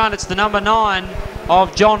in front it's the number 9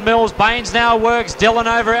 of John Mills. Baines now works Dillon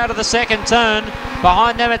over out of the second turn.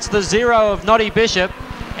 Behind them it's the 0 of Noddy Bishop,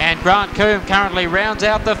 and Grant Coombe currently rounds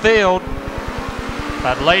out the field.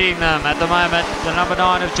 But leading them at the moment, the number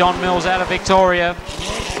 9 of John Mills out of Victoria.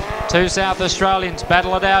 2 South Australians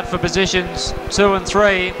battle it out for positions 2 and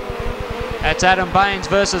 3. That's Adam Baines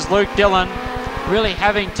versus Luke Dillon. Really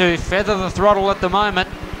having to feather the throttle at the moment.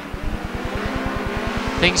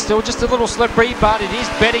 Things still just a little slippery, but it is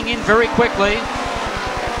bedding in very quickly.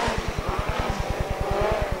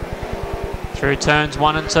 Through turns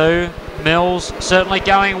 1 and 2. Mills certainly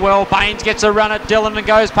going well. Baines gets a run at Dillon and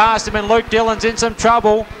goes past him, and Luke Dillon's in some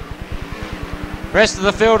trouble. Rest of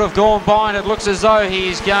the field have gone by, and it looks as though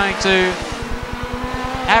he's going to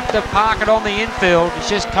have to park it on the infield. He's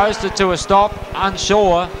just coasted to a stop,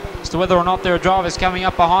 unsure as to whether or not there are drivers coming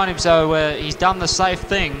up behind him, so he's done the safe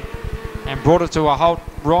thing and brought it to a halt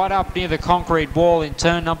right up near the concrete wall in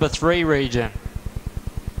turn number 3 region.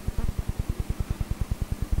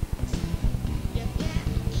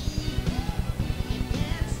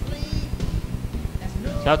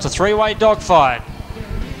 So it's a 3-way dogfight.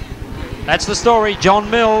 That's the story.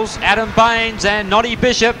 John Mills, Adam Baines and Noddy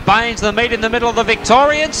Bishop. Baines the meat in the middle of the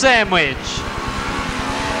Victorian sandwich.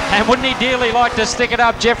 And wouldn't he dearly like to stick it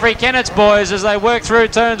up Jeffrey Kennett's boys as they work through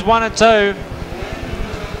turns 1 and 2.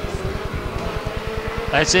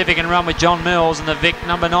 Let's see if he can run with John Mills in the Vic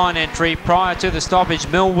number 9 entry. Prior to the stoppage,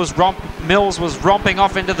 Mills was romping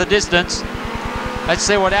off into the distance. Let's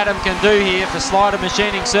see what Adam can do here for Slider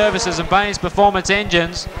Machining Services and Baines Performance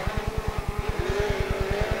Engines.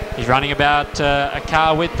 He's running about a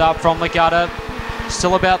car width up from the gutter.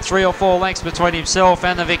 Still about 3 or 4 lengths between himself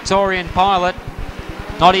and the Victorian pilot.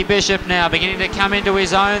 Noddy Bishop now beginning to come into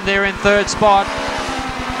his own there in 3rd spot.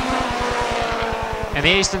 In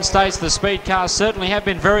the Eastern States, the speed cars certainly have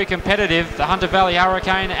been very competitive. The Hunter Valley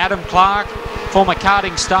Hurricane, Adam Clark, former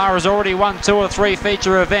karting star, has already won 2 or 3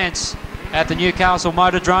 feature events at the Newcastle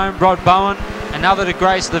Motordrome. Rod Bowen, another to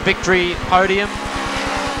grace the victory podium.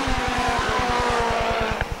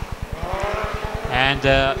 And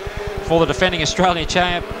for the defending Australian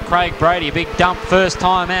champ, Craig Brady, a big dump first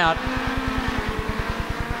time out.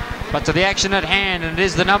 But to the action at hand, and it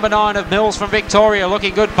is the number 9 of Mills from Victoria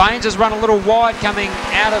looking good. Baines has run a little wide coming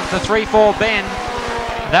out of the 3-4 bend.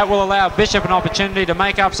 That will allow Bishop an opportunity to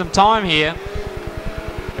make up some time here.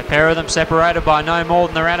 A pair of them separated by no more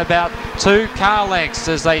than around about 2 car lengths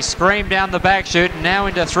as they scream down the back chute, and now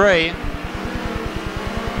into 3.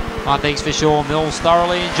 I think's for sure Mills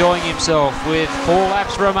thoroughly enjoying himself with 4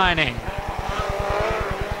 laps remaining.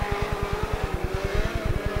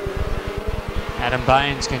 Adam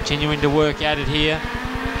Baines continuing to work at it here.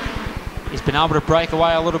 He's been able to break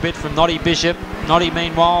away a little bit from Noddy Bishop. Noddy,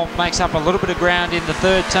 meanwhile, makes up a little bit of ground in the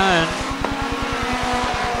 3rd turn.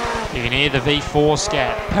 You can hear the V4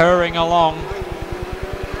 scat purring along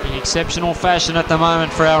in exceptional fashion at the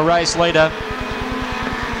moment for our race leader.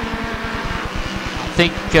 I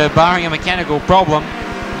think, barring a mechanical problem,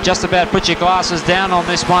 just about put your glasses down on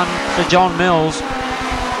this one for John Mills.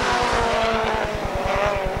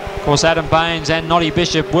 Of course, Adam Baines and Noddy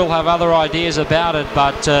Bishop will have other ideas about it,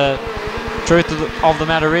 but truth of the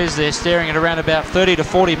matter is they're staring at around about 30 to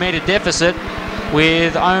 40 metre deficit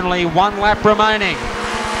with only 1 lap remaining.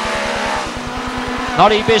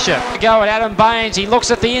 Noddy Bishop go at Adam Baines. He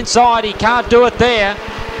looks at the inside. He can't do it there.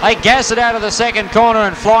 They gas it out of the second corner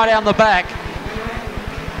and fly down the back.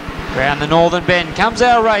 Round the northern bend comes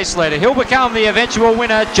our race leader. He'll become the eventual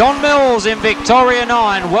winner. John Mills in Victoria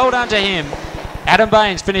 9. Well done to him. Adam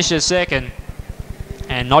Baines finishes 2nd,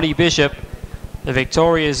 and Noddy Bishop, the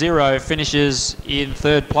Victoria 0, finishes in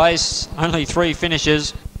 3rd place. Only 3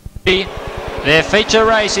 finishes. Their feature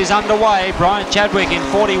race is underway. Brian Chadwick in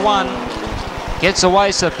 41 gets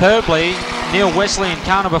away superbly. Neil Wesley in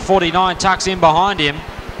car number 49 tucks in behind him.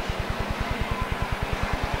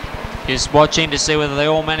 Just watching to see whether they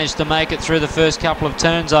all managed to make it through the first couple of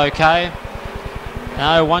turns okay.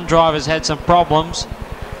 No, one driver's had some problems.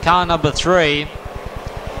 Car number 3,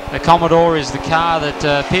 the Commodore, is the car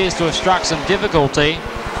that appears to have struck some difficulty,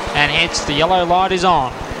 and hence the yellow light is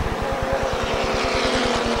on.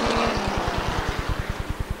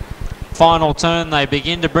 Final turn, they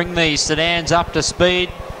begin to bring these sedans up to speed,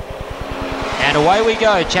 and away we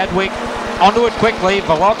go. Chadwick onto it quickly.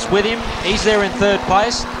 Velox with him, he's there in 3rd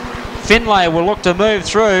place. Finlay will look to move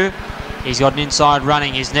through. He's got an inside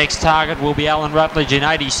running. His next target will be Alan Rutledge in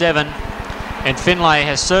 87. And Finlay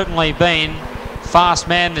has certainly been fast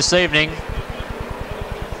man this evening.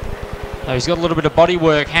 He's got a little bit of body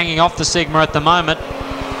work hanging off the Sigma at the moment.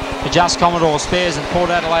 Adjust Commodore spares and Port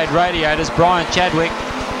Adelaide radiators. Brian Chadwick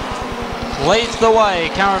leads the way,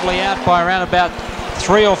 currently out by around about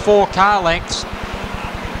 3 or 4 car lengths.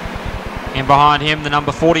 In behind him, the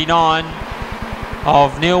number 49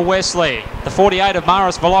 of Neil Wesley. The 48 of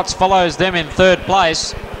Maris Velox follows them in 3rd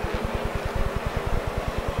place.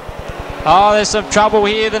 Oh, there's some trouble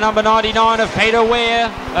here. The number 99 of Peter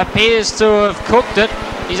Ware appears to have cooked it.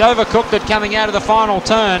 He's overcooked it coming out of the final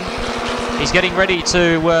turn. He's getting ready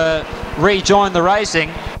to rejoin the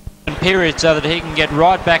racing period so that he can get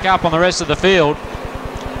right back up on the rest of the field.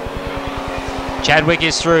 Chadwick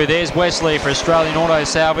is through. There's Wesley for Australian Auto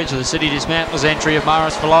Salvage. The City dismantles entry of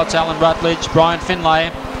Maris Velox, Alan Rutledge, Brian Finlay.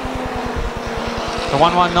 The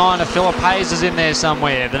 119 of Philip Hayes is in there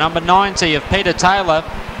somewhere. The number 90 of Peter Taylor.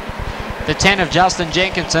 The 10 of Justin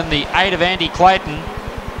Jenkinson. The 8 of Andy Clayton.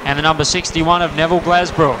 And the number 61 of Neville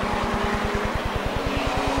Glasbrook.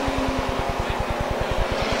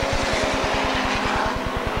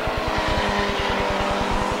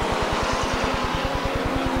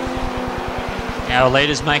 Our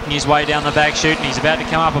leader's making his way down the back chute, and he's about to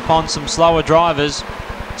come up upon some slower drivers.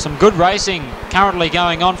 Some good racing currently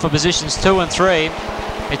going on for positions 2 and 3.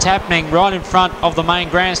 It's happening right in front of the main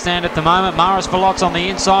grandstand at the moment. Maris Velox on the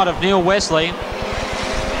inside of Neil Wesley.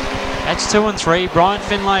 That's 2 and 3. Brian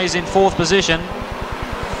Finlay is in 4th position.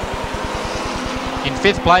 In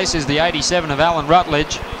 5th place is the 87 of Alan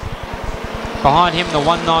Rutledge. Behind him, the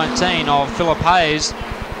 119 of Philip Hayes,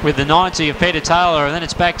 with the 90 of Peter Taylor, and then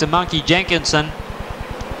it's back to Monkey Jenkinson.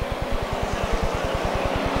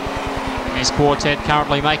 This quartet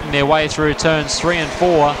currently making their way through turns 3 and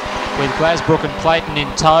 4 with Glasbrook and Clayton in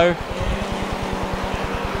tow.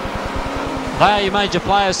 They are your major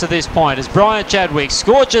players to this point as Brian Chadwick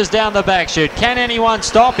scorches down the back chute. Can anyone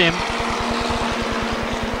stop him?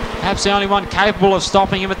 Perhaps the only one capable of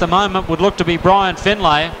stopping him at the moment would look to be Brian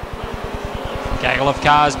Finlay. Gaggle of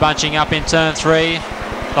cars bunching up in turn 3.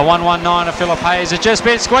 The 119 of Philip Hayes has just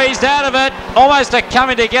been squeezed out of it. Almost a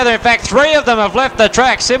coming together. In fact, 3 of them have left the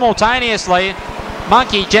track simultaneously.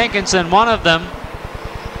 Monkey Jenkinson, one of them.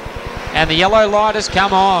 And the yellow light has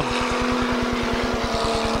come on.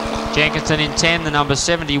 Jenkinson in 10, the number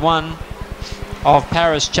 71 of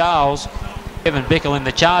Paris Charles. Evan Bickle in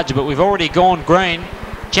the Charger, but we've already gone green.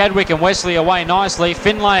 Chadwick and Wesley away nicely.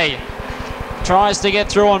 Finlay tries to get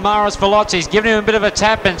through on Maris Velox. He's given him a bit of a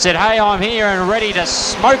tap and said, hey, I'm here and ready to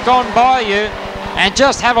smoke on by you. And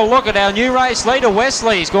just have a look at our new race leader,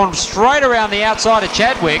 Wesley. He's gone straight around the outside of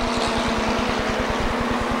Chadwick.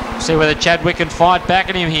 See whether Chadwick can fight back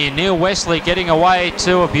at him here. Neil Wesley getting away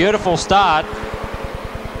to a beautiful start.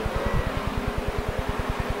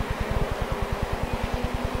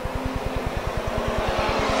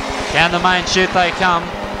 Down the main chute they come.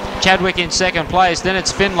 Chadwick in 2nd place. Then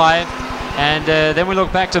it's Finlay. And then we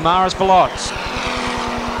look back to Maris Velox.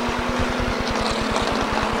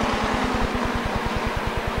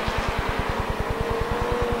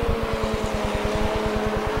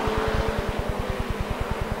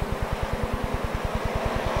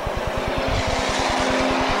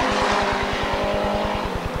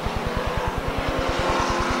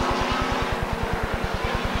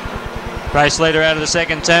 Race leader out of the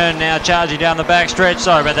 2nd turn, now charging down the back stretch.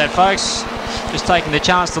 Sorry about that, folks. Just taking the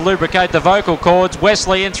chance to lubricate the vocal cords.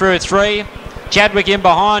 Wesley in through 3. Chadwick in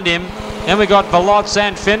behind him. Then we got Velox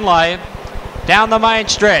and Finlay down the main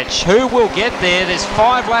stretch. Who will get there? There's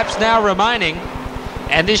 5 laps now remaining.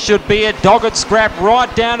 And this should be a dogged scrap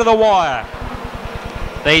right down to the wire.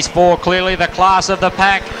 These 4 clearly the class of the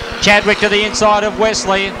pack. Chadwick to the inside of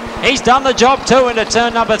Wesley. He's done the job too into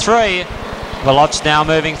turn number 3. Velox now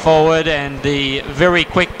moving forward, and the very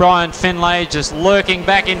quick Brian Finlay just lurking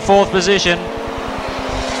back in 4th position.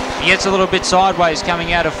 He gets a little bit sideways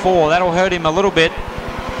coming out of 4. That'll hurt him a little bit.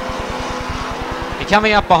 He's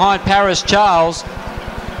coming up behind Paris Charles.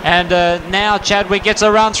 And now Chadwick gets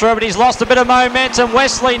a run through, but he's lost a bit of momentum.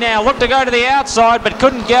 Wesley now looked to go to the outside, but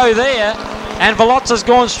couldn't go there. And Velox has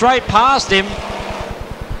gone straight past him.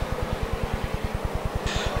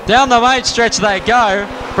 Down the main stretch they go.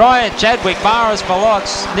 Brian Chadwick, Maris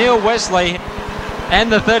Velox, Neil Wesley,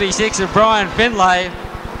 and the 36 of Brian Finlay.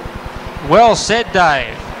 Well said,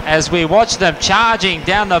 Dave, as we watch them charging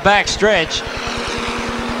down the back stretch.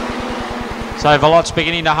 So Velox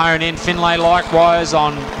beginning to hone in. Finlay likewise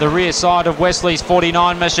on the rear side of Wesley's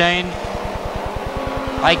 49 machine.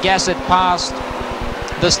 They gas it past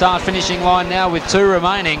the start-finishing line now with 2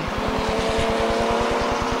 remaining.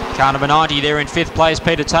 Car number 90 there in 5th place,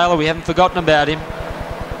 Peter Taylor. We haven't forgotten about him.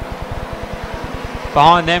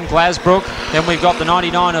 Behind them, Glasbrook. Then we've got the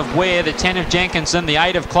 99 of Ware, the 10 of Jenkinson, the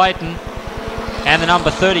 8 of Clayton, and the number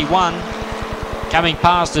 31 coming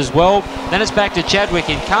past as well. Then it's back to Chadwick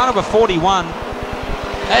in car number 41.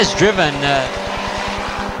 Has driven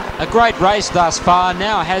a great race thus far.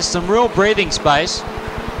 Now has some real breathing space.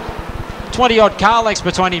 20-odd car lengths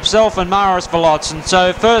between himself and Maris Velots. And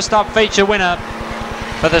so first up feature winner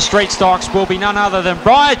for the street stocks will be none other than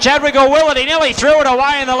Brian Chadwick, or will it? He nearly threw it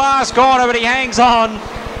away in the last corner, but he hangs on.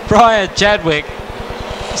 Brian Chadwick.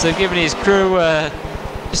 So giving his crew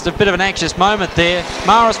just a bit of an anxious moment there.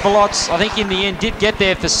 Maris Velots, I think in the end, did get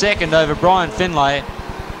there for second over Brian Finlay.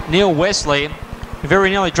 Neil Wesley very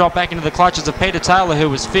nearly dropped back into the clutches of Peter Taylor, who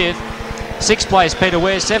was fifth. Sixth place, Peter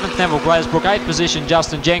Ware. Seventh, Neville Glasbrook. Eighth position,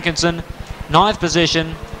 Justin Jenkinson. Ninth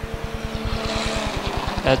position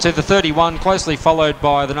to the 31, closely followed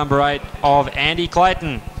by the number 8 of Andy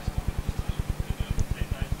Clayton.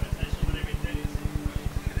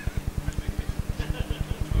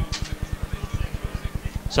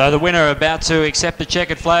 So the winner about to accept the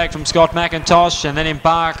checkered flag from Scott McIntosh and then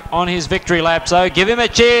embark on his victory lap. So give him a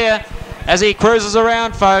cheer as he cruises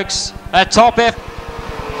around, folks. A top F.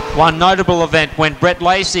 One notable event when Brett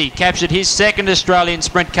Lacey captured his second Australian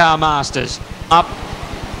Sprint Car Masters. Up,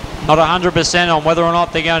 not 100% on whether or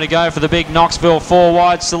not they're going to go for the big Knoxville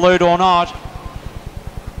 4-wide salute or not.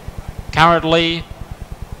 Currently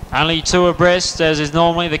only 2 abreast, as is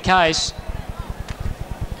normally the case.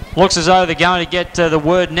 Looks as though they're going to get the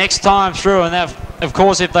word next time through, and that, of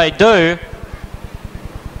course, if they do,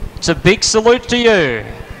 it's a big salute to you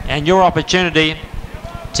and your opportunity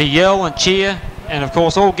to yell and cheer, and of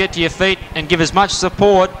course all get to your feet and give as much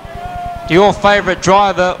support to your favourite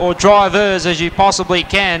driver or drivers as you possibly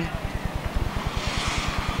can.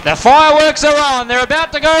 The fireworks are on. They're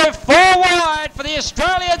about to go 4 wide for the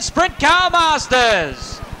Australian Sprint Car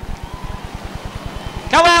Masters.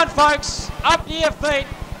 Come on, folks, up to your feet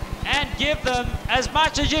and give them as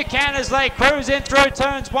much as you can as they cruise in through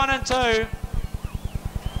turns 1 and 2.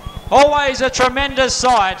 Always a tremendous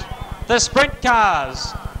sight. The sprint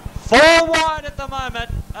cars 4 wide at the moment.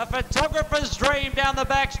 A photographer's dream down the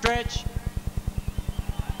backstretch.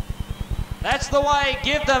 That's the way.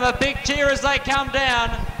 Give them a big cheer as they come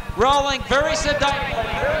down. Rolling very sedately.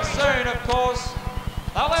 Very soon, of course,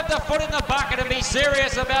 they'll have the foot in the bucket and be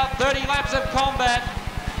serious about 30 laps of combat.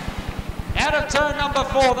 Out of turn number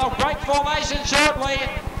 4, they'll break formation shortly.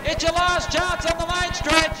 It's your last chance on the main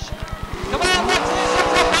stretch. Come on, let's listen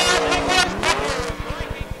to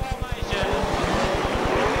breaking formation.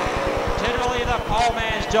 Generally the pole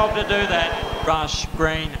man's job to do that. Rush,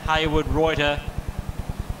 Green, Hayward, Reuter,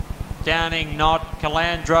 Downing, Knott,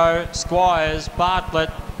 Calandro, Squires, Bartlett,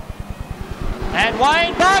 and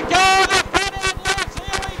Wayne Bunker. The front end left.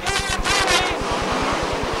 Here we go.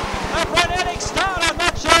 The frenetic start. I'm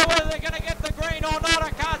not sure whether they're going to get the green or not.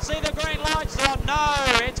 I can't see the green lights on. No,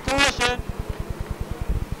 it's caution.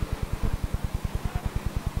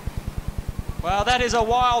 Well, that is a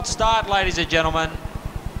wild start, ladies and gentlemen.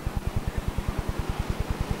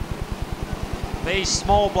 These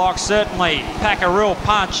small blocks certainly pack a real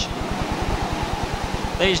punch.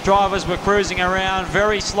 These drivers were cruising around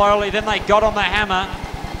very slowly, then they got on the hammer.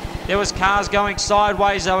 There was cars going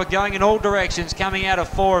sideways, they were going in all directions, coming out of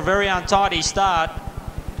 4, a very untidy start.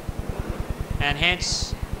 And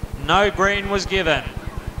hence, no green was given.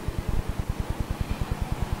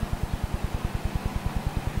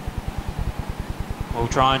 We'll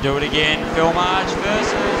try and do it again. Phil March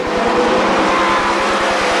versus...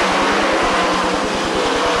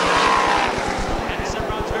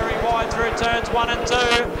 through turns 1 and 2.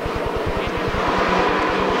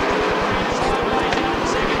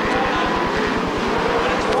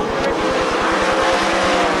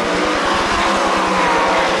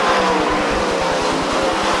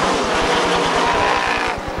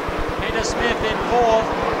 Peter Smith in 4th,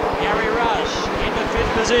 Gary Rush into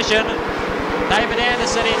 5th position, David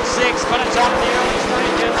Anderson in 6th, but it's on the early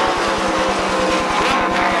stages.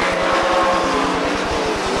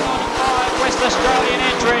 95 West Australian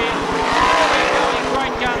entry.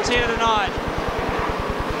 Guns here tonight.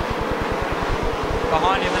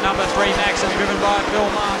 Behind him, the number 3 Maxim, driven by Phil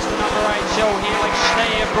March, the number 8 Shell Helix,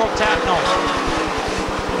 Schnee and Brooke Tapnell.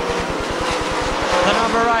 The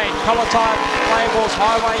number 8 Colotype Labels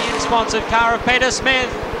Highway In-sponsored car of Peter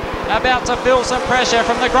Smith, about to feel some pressure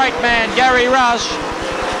from the great man Gary Rush.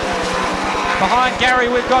 Behind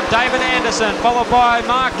Gary we've got David Anderson, followed by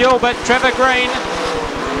Mark Gilbert, Trevor Green,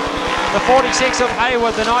 the 46 of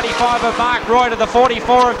Hayward, the 95 of Mark Reuter, the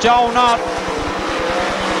 44 of Joel Knott,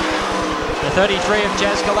 the 33 of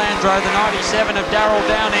Jazz Calandro, the 97 of Darryl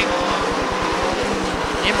Downing.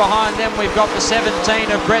 In behind them we've got the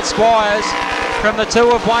 17 of Brett Squires, from the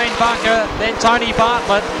 2 of Wayne Bunker, then Tony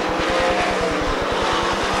Bartlett.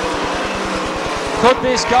 Could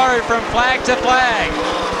this go from flag to flag?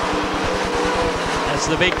 That's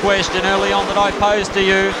the big question early on that I posed to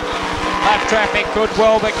you. Lap traffic could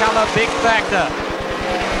well become a big factor.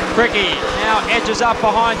 Cricky now edges up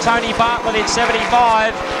behind Tony Bartlett in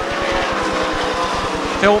 75.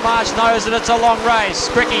 Phil March knows that it's a long race.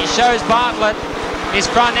 Cricky shows Bartlett his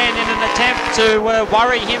front end in an attempt to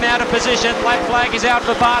worry him out of position. Lap flag is out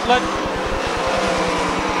for Bartlett.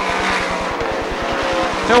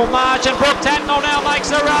 Phil March and Brooke Tatnall now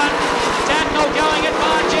makes a run. Tatnall going at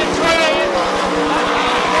March in 3.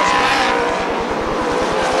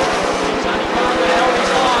 Tony Bartlett held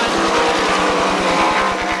his line.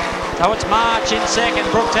 So it's March in second,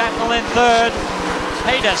 Brooke Tatnall in third.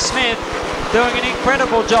 Peter Smith doing an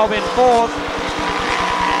incredible job in fourth.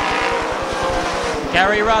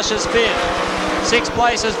 Gary Rush is fifth. Sixth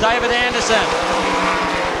place is David Anderson.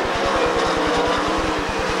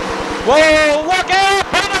 Whoa, look out!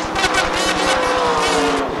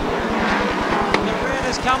 The red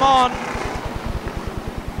has come on.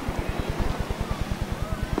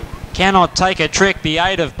 Cannot take a trick. The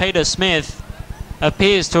 8 of Peter Smith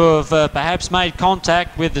appears to have perhaps made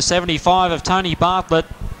contact with the 75 of Tony Bartlett.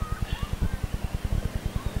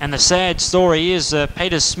 And the sad story is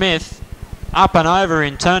Peter Smith up and over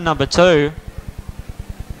in turn number 2.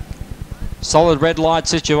 Solid red light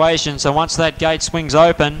situation, so once that gate swings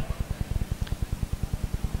open,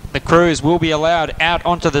 the crews will be allowed out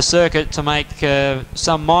onto the circuit to make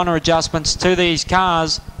some minor adjustments to these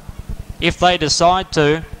cars if they decide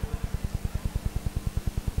to.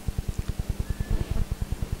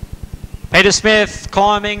 Peter Smith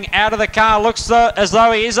climbing out of the car, looks as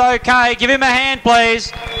though he is okay. Give him a hand,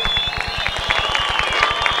 please.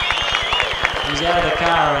 He's out of the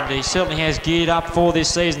car and he certainly has geared up for this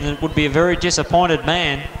season. It would be a very disappointed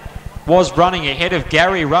man. Was running ahead of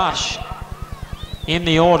Gary Rush in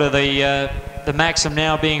the order. The Maxim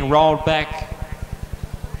now being rolled back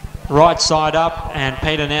right side up, and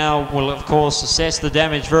Peter now will of course assess the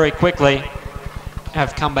damage very quickly.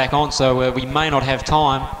 Have come back on, so we may not have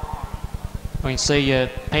time. We can see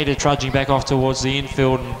Peter trudging back off towards the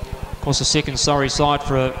infield, and of course a sick and sorry sight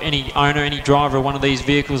for any owner, any driver of one of these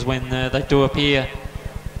vehicles when they do appear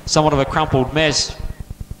somewhat of a crumpled mess.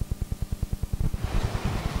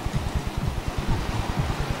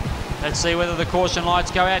 Let's see whether the caution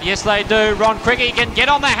lights go out. Yes, they do. Ron Cricky can get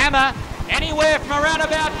on the hammer anywhere from around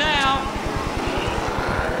about now.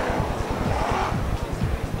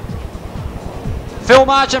 Phil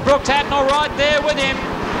March and Brooke Tatnall right there with him.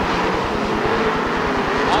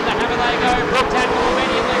 On the hammer they go. Brooke Tatnall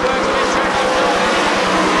immediately works it in turn number 2.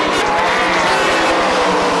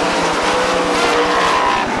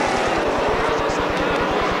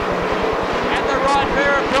 And the right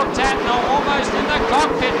rear of Brooke Tatnall almost in the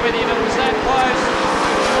cockpit with him. It was that close.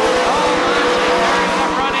 Oh, Marchie carrying the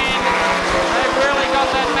front end. They've really got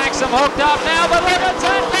that Maxim hooked up now, but look at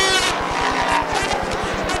Tatnall!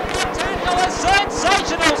 Tatnall is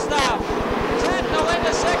sensational stuff. Tatnall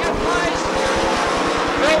into second place.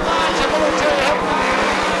 Phil March a little too hooked up at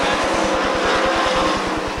the moment.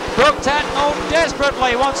 Brooke Tatnall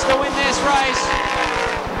desperately wants to win this race.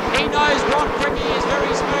 He knows Ron Cricky is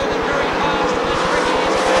very smooth and very fast, and then Cricky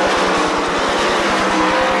is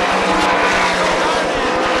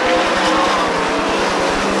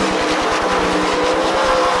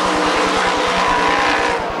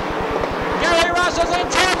Gary Rush is in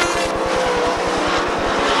trouble.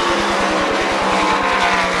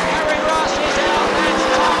 Gary Rush is out. That's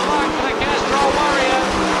tough luck for the Castrol Warrior.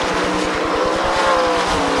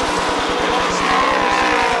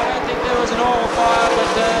 I don't think there was an oil fire, but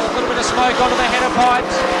a little bit of smoke onto the header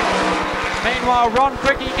pipes. Meanwhile, Ron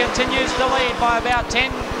Cricky continues to lead by about 10,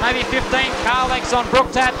 maybe 15 car lengths on Brooke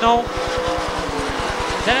Tatnall.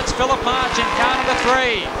 Then it's Philip March in car number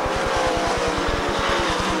 3.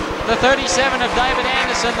 The 37 of David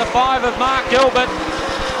Anderson, the 5 of Mark Gilbert,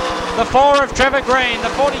 the 4 of Trevor Green, the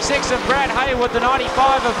 46 of Brad Haywood, the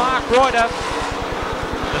 95 of Mark Reuter,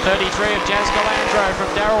 the 33 of Jazz Galandro from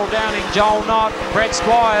Darryl Downing, Joel Knott, Brett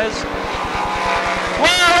Squires.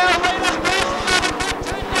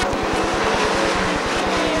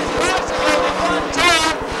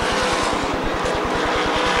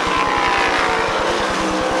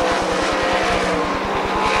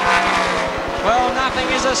 Well, nothing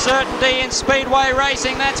is a certainty in Speedway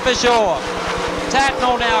racing, that's for sure.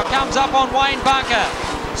 Tatnall now comes up on Wayne Bunker.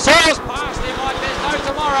 Soars past him like there's no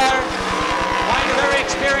tomorrow. Wayne, a very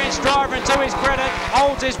experienced driver, and to his credit,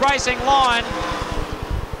 holds his racing line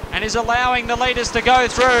and is allowing the leaders to go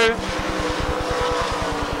through.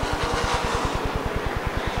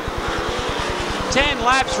 Ten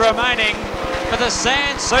laps remaining for the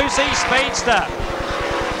Sans Souci Speedster.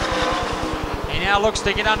 now looks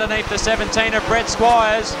to get underneath the 17 of Brett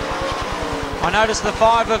Squires. I noticed the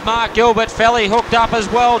 5 of Mark Gilbert. Felly hooked up as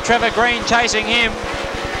well. Trevor Green chasing him.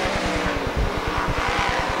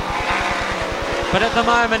 But at the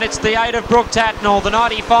moment it's the 8 of Brooke Tatnall, the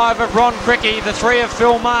 95 of Ron Cricky, the 3 of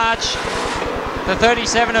Phil March, the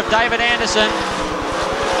 37 of David Anderson,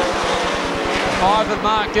 the 5 of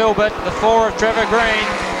Mark Gilbert, the 4 of Trevor Green.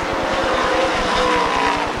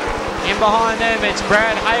 In behind them it's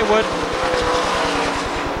Brad Hayward.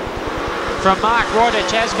 From Mark Reuter,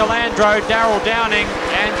 Chaz Calandro, Darryl Downing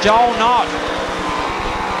and Joel Knott.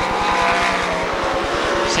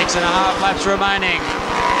 6.5 laps remaining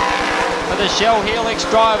for the Shell Helix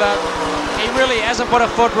driver. He really hasn't put a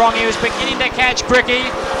foot wrong. He was beginning to catch Cricky.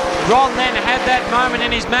 Ron then had that moment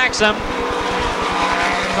in his Maxim.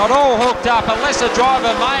 Got all hooked up. A lesser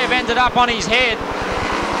driver may have ended up on his head,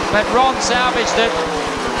 but Ron salvaged it.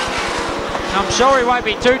 I'm sure he won't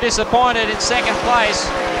be too disappointed in second place.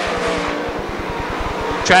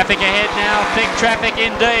 Traffic ahead now, thick traffic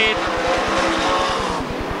indeed.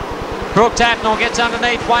 Brooke Tatnall gets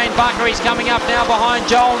underneath Wayne Bunker. He's coming up now behind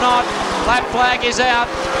Joel Knott. Lap flag is out.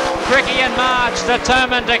 Cricky and March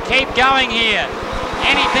determined to keep going here.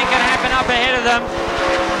 Anything can happen up ahead of them.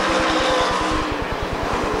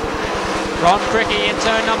 Ron Cricky in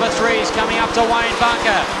turn number 3 is coming up to Wayne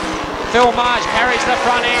Bunker. Phil March carries the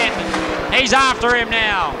front end. He's after him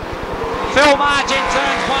now. Phil March in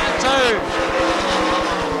turns 1 and 2.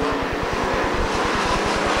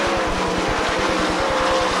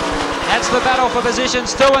 That's the battle for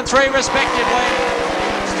positions 2 and 3 respectively.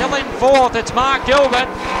 Still in 4th, it's Mark Gilbert.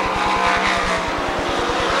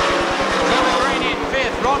 Trevor Green in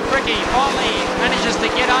 5th. Ron Cricky finally manages to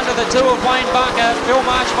get under the 2 of Wayne Bunker. Phil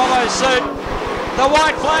March follows suit. The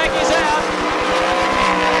white flag is out.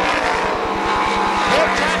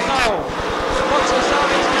 Brooke Tatnall looks as though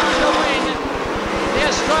he's going to win the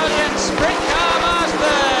Australian Sprintcar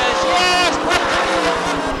Masters. Yes!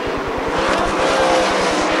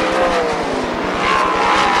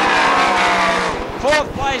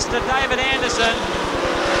 4th place to David Anderson,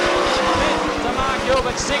 5th to Mark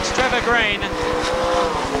Gilbert, 6th Trevor Green,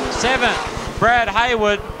 7th Brad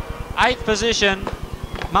Hayward, 8th position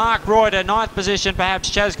Mark Reuter, 9th position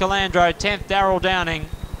perhaps Chaz Calandro, 10th Darryl Downing,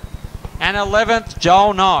 and 11th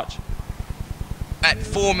Joel Knott. At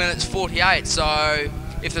 4 minutes 48, so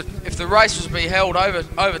if the race was to be held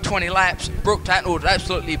over 20 laps, Brooke Tatnall would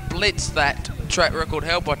absolutely blitz that track record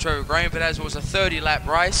held by Trevor Green, but as it was a 30 lap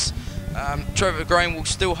race, Trevor Green will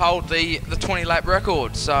still hold the 20 lap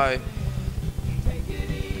record, so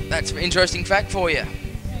that's an interesting fact for you.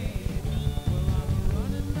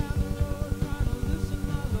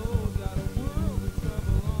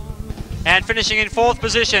 And finishing in 4th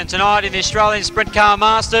position tonight in the Australian Sprint Car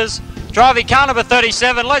Masters, driving car number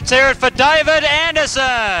 37, let's hear it for David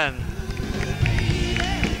Anderson.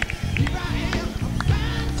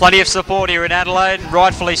 Plenty of support here in Adelaide,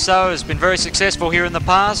 rightfully so, has been very successful here in the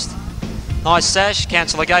past. Nice sash,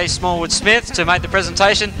 Councillor Gay Smallwood Smith to make the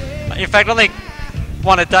presentation. In fact, I think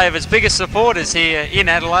one of David's biggest supporters here in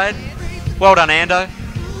Adelaide. Well done, Ando.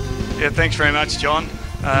 Yeah, thanks very much, John.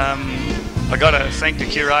 I got to thank the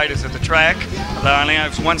curators at the track. They only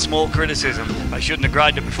have one small criticism. They shouldn't have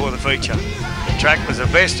graded it before the feature. The track was the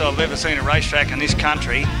best I've ever seen a racetrack in this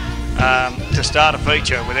country to start a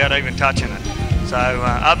feature without even touching it. So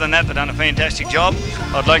other than that, they've done a fantastic job.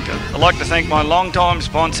 I'd like to thank my long-time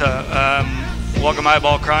sponsor, Wagga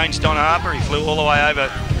Mobile Cranes, Don Harper. He flew all the way over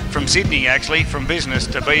from Sydney, actually, from business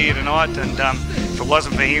to be here tonight. And if it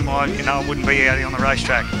wasn't for him, I wouldn't be out here on the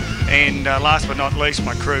racetrack. And last but not least,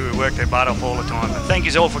 my crew who work their butt off all the time. But thank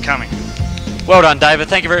you all for coming. Well done, David.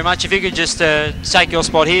 Thank you very much. If you could just take your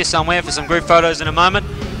spot here somewhere for some group photos in a moment.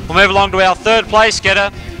 We'll move along to our 3rd place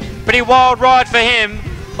getter. Pretty wild ride for him.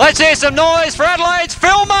 Let's hear some noise for Adelaide's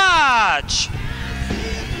Phil March.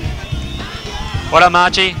 Well done,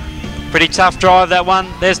 Marchie. Pretty tough drive, that one.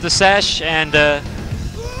 There's the sash, and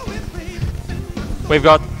we've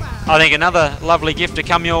got, I think, another lovely gift to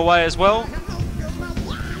come your way as well.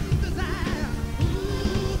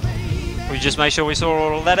 We just make sure we saw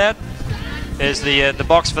all of that out. There's the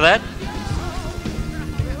box for that.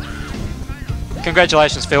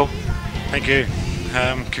 Congratulations, Phil. Thank you.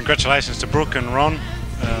 Congratulations to Brooke and Ron.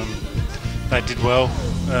 They did well.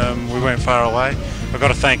 We went far away. I've got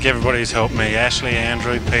to thank everybody who's helped me. Ashley,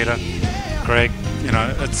 Andrew, Peter, Greg.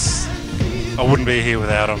 I wouldn't be here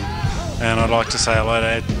without them. And I'd like to say hello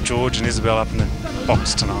to George and Isabel up in the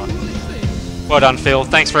box tonight. Well done, Phil.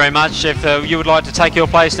 Thanks very much. If you would like to take your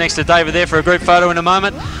place next to David there for a group photo in a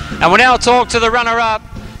moment. And we'll now talk to the runner-up.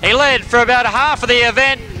 He led for about half of the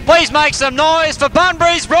event. Please make some noise for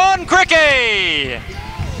Bunbury's Ron Cricky.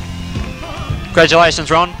 Congratulations,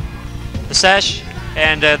 Ron. The sash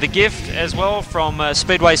and the gift as well from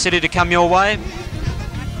Speedway City to come your way.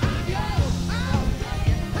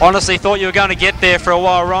 Honestly thought you were going to get there for a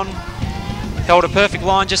while, Ron. Held a perfect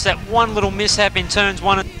line, just that one little mishap in turns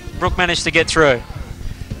 1 and Brooke managed to get through.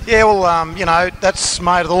 Yeah, well, you know, that's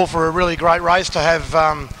made it all for a really great race to have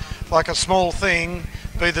like a small thing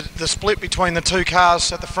be the split between the two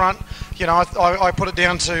cars at the front. You know, I put it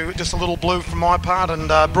down to just a little blue from my part, and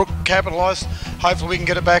Brooke capitalised. Hopefully we can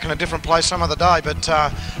get it back in a different place some other day. But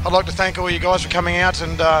I'd like to thank all you guys for coming out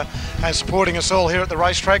and supporting us all here at the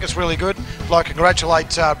racetrack. It's really good. I'd like to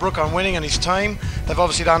congratulate Brooke on winning and his team. They've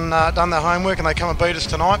obviously done their homework and they come and beat us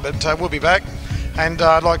tonight, but we'll be back. And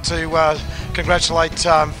I'd like to congratulate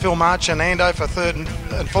Phil March and Ando for 3rd and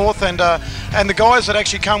 4th, and the guys that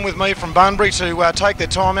actually come with me from Bunbury to take their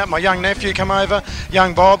time out. My young nephew come over,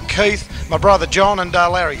 young Bob, Keith, my brother John and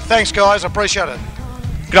Larry. Thanks guys, I appreciate it.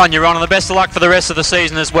 Good on you, Ron, and the best of luck for the rest of the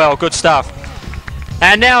season as well. Good stuff.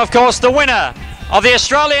 And now, of course, the winner of the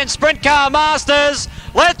Australian Sprint Car Masters.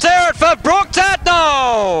 Let's hear it for Brooke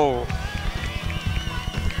Tatnall.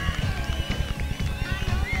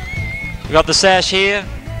 We've got the sash here.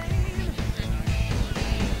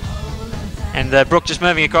 And Brooke just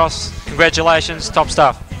moving across. Congratulations, top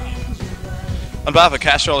stuff. On behalf of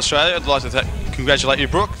Castrol Australia, I'd like to congratulate you,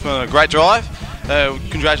 Brooke, for a great drive.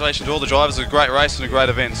 Congratulations to all the drivers. It was a great race and a great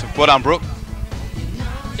event. So well done, Brooke.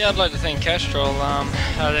 Yeah, I'd like to thank Castrol.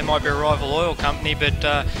 There might be a rival oil company, but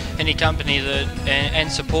any company that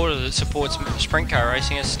and supporter that supports sprint car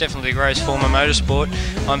racing, it's definitely the greatest form of motorsport.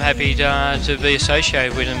 I'm happy to be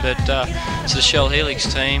associated with them, but it's the Shell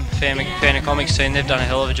Helix team, Fanacomics team. They've done a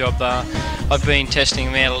hell of a job. I've been testing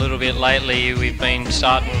them out a little bit lately. We've been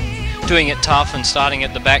doing it tough and starting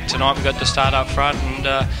at the back tonight. We got to start up front, and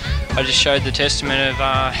I just showed the testament of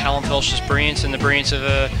Alan Felsh's brilliance and the brilliance of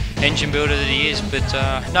an engine builder that he is. But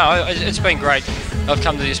no, it's been great. I've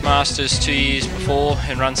come to this Masters 2 years before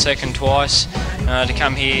and run second twice. To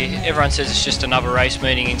come here, everyone says it's just another race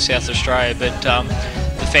meeting in South Australia, but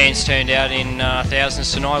the fans turned out in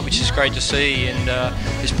thousands tonight, which is great to see. And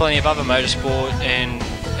there's plenty of other motorsport and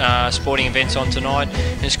sporting events on tonight,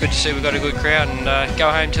 and it's good to see we've got a good crowd. And go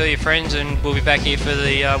home, tell your friends, and we'll be back here for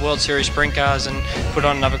the World Series Sprint Cars and put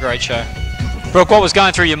on another great show. Brooke, what was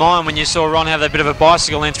going through your mind when you saw Ron have that bit of a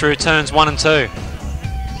bicycle in through turns 1 and 2?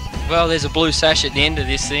 Well, there's a blue sash at the end of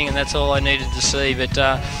this thing, and that's all I needed to see. But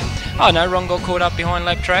I know Ron got caught up behind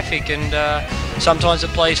lap traffic, and sometimes it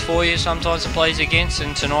plays for you, sometimes it plays against,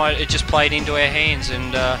 and tonight it just played into our hands.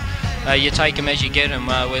 And you take them as you get them,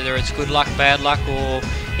 whether it's good luck, bad luck, or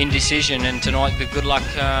indecision. And tonight the good luck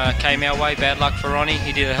came our way, bad luck for Ronnie.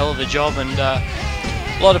 He did a hell of a job, and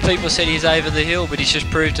a lot of people said he's over the hill, but he's just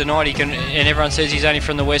proved tonight he can. And everyone says he's only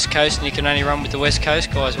from the West Coast and he can only run with the West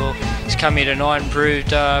Coast guys. Well, he's come here tonight and proved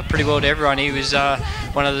pretty well to everyone he was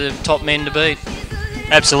one of the top men to beat.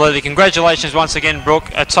 Absolutely. Congratulations once again,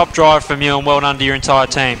 Brooke. A top drive from you, and well done to your entire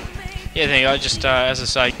team. Yeah, thank you. I just, as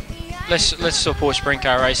I say, let's support sprint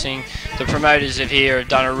car racing. The promoters of here have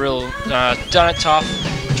done done it tough,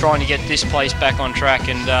 trying to get this place back on track,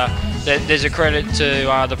 and there's a credit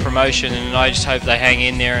to the promotion, and I just hope they hang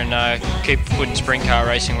in there and keep putting sprint car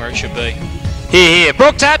racing where it should be. Here.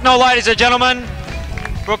 Brooke Tatnall, ladies and gentlemen.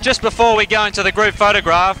 Brooke, just before we go into the group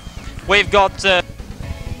photograph, we've got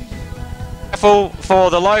for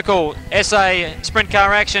the local SA Sprint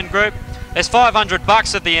Car Action group. There's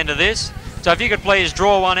 $500 at the end of this, so if you could please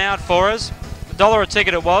draw one out for us. $1 a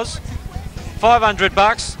ticket it was.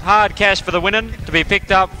 $500 hard cash for the winning to be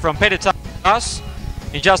picked up from Peter Tuss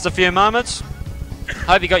in just a few moments.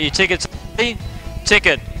 Hope you got your tickets.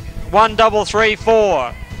 Ticket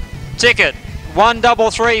 1334. Ticket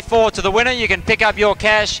 1334 to the winner. You can pick up your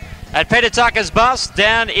cash at Peter Tucker's bus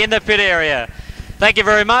down in the pit area. Thank you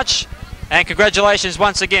very much, and congratulations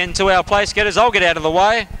once again to our place getters. I'll get out of the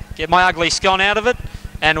way, get my ugly scone out of it,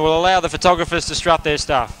 and we'll allow the photographers to strut their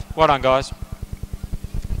stuff. Well done, guys.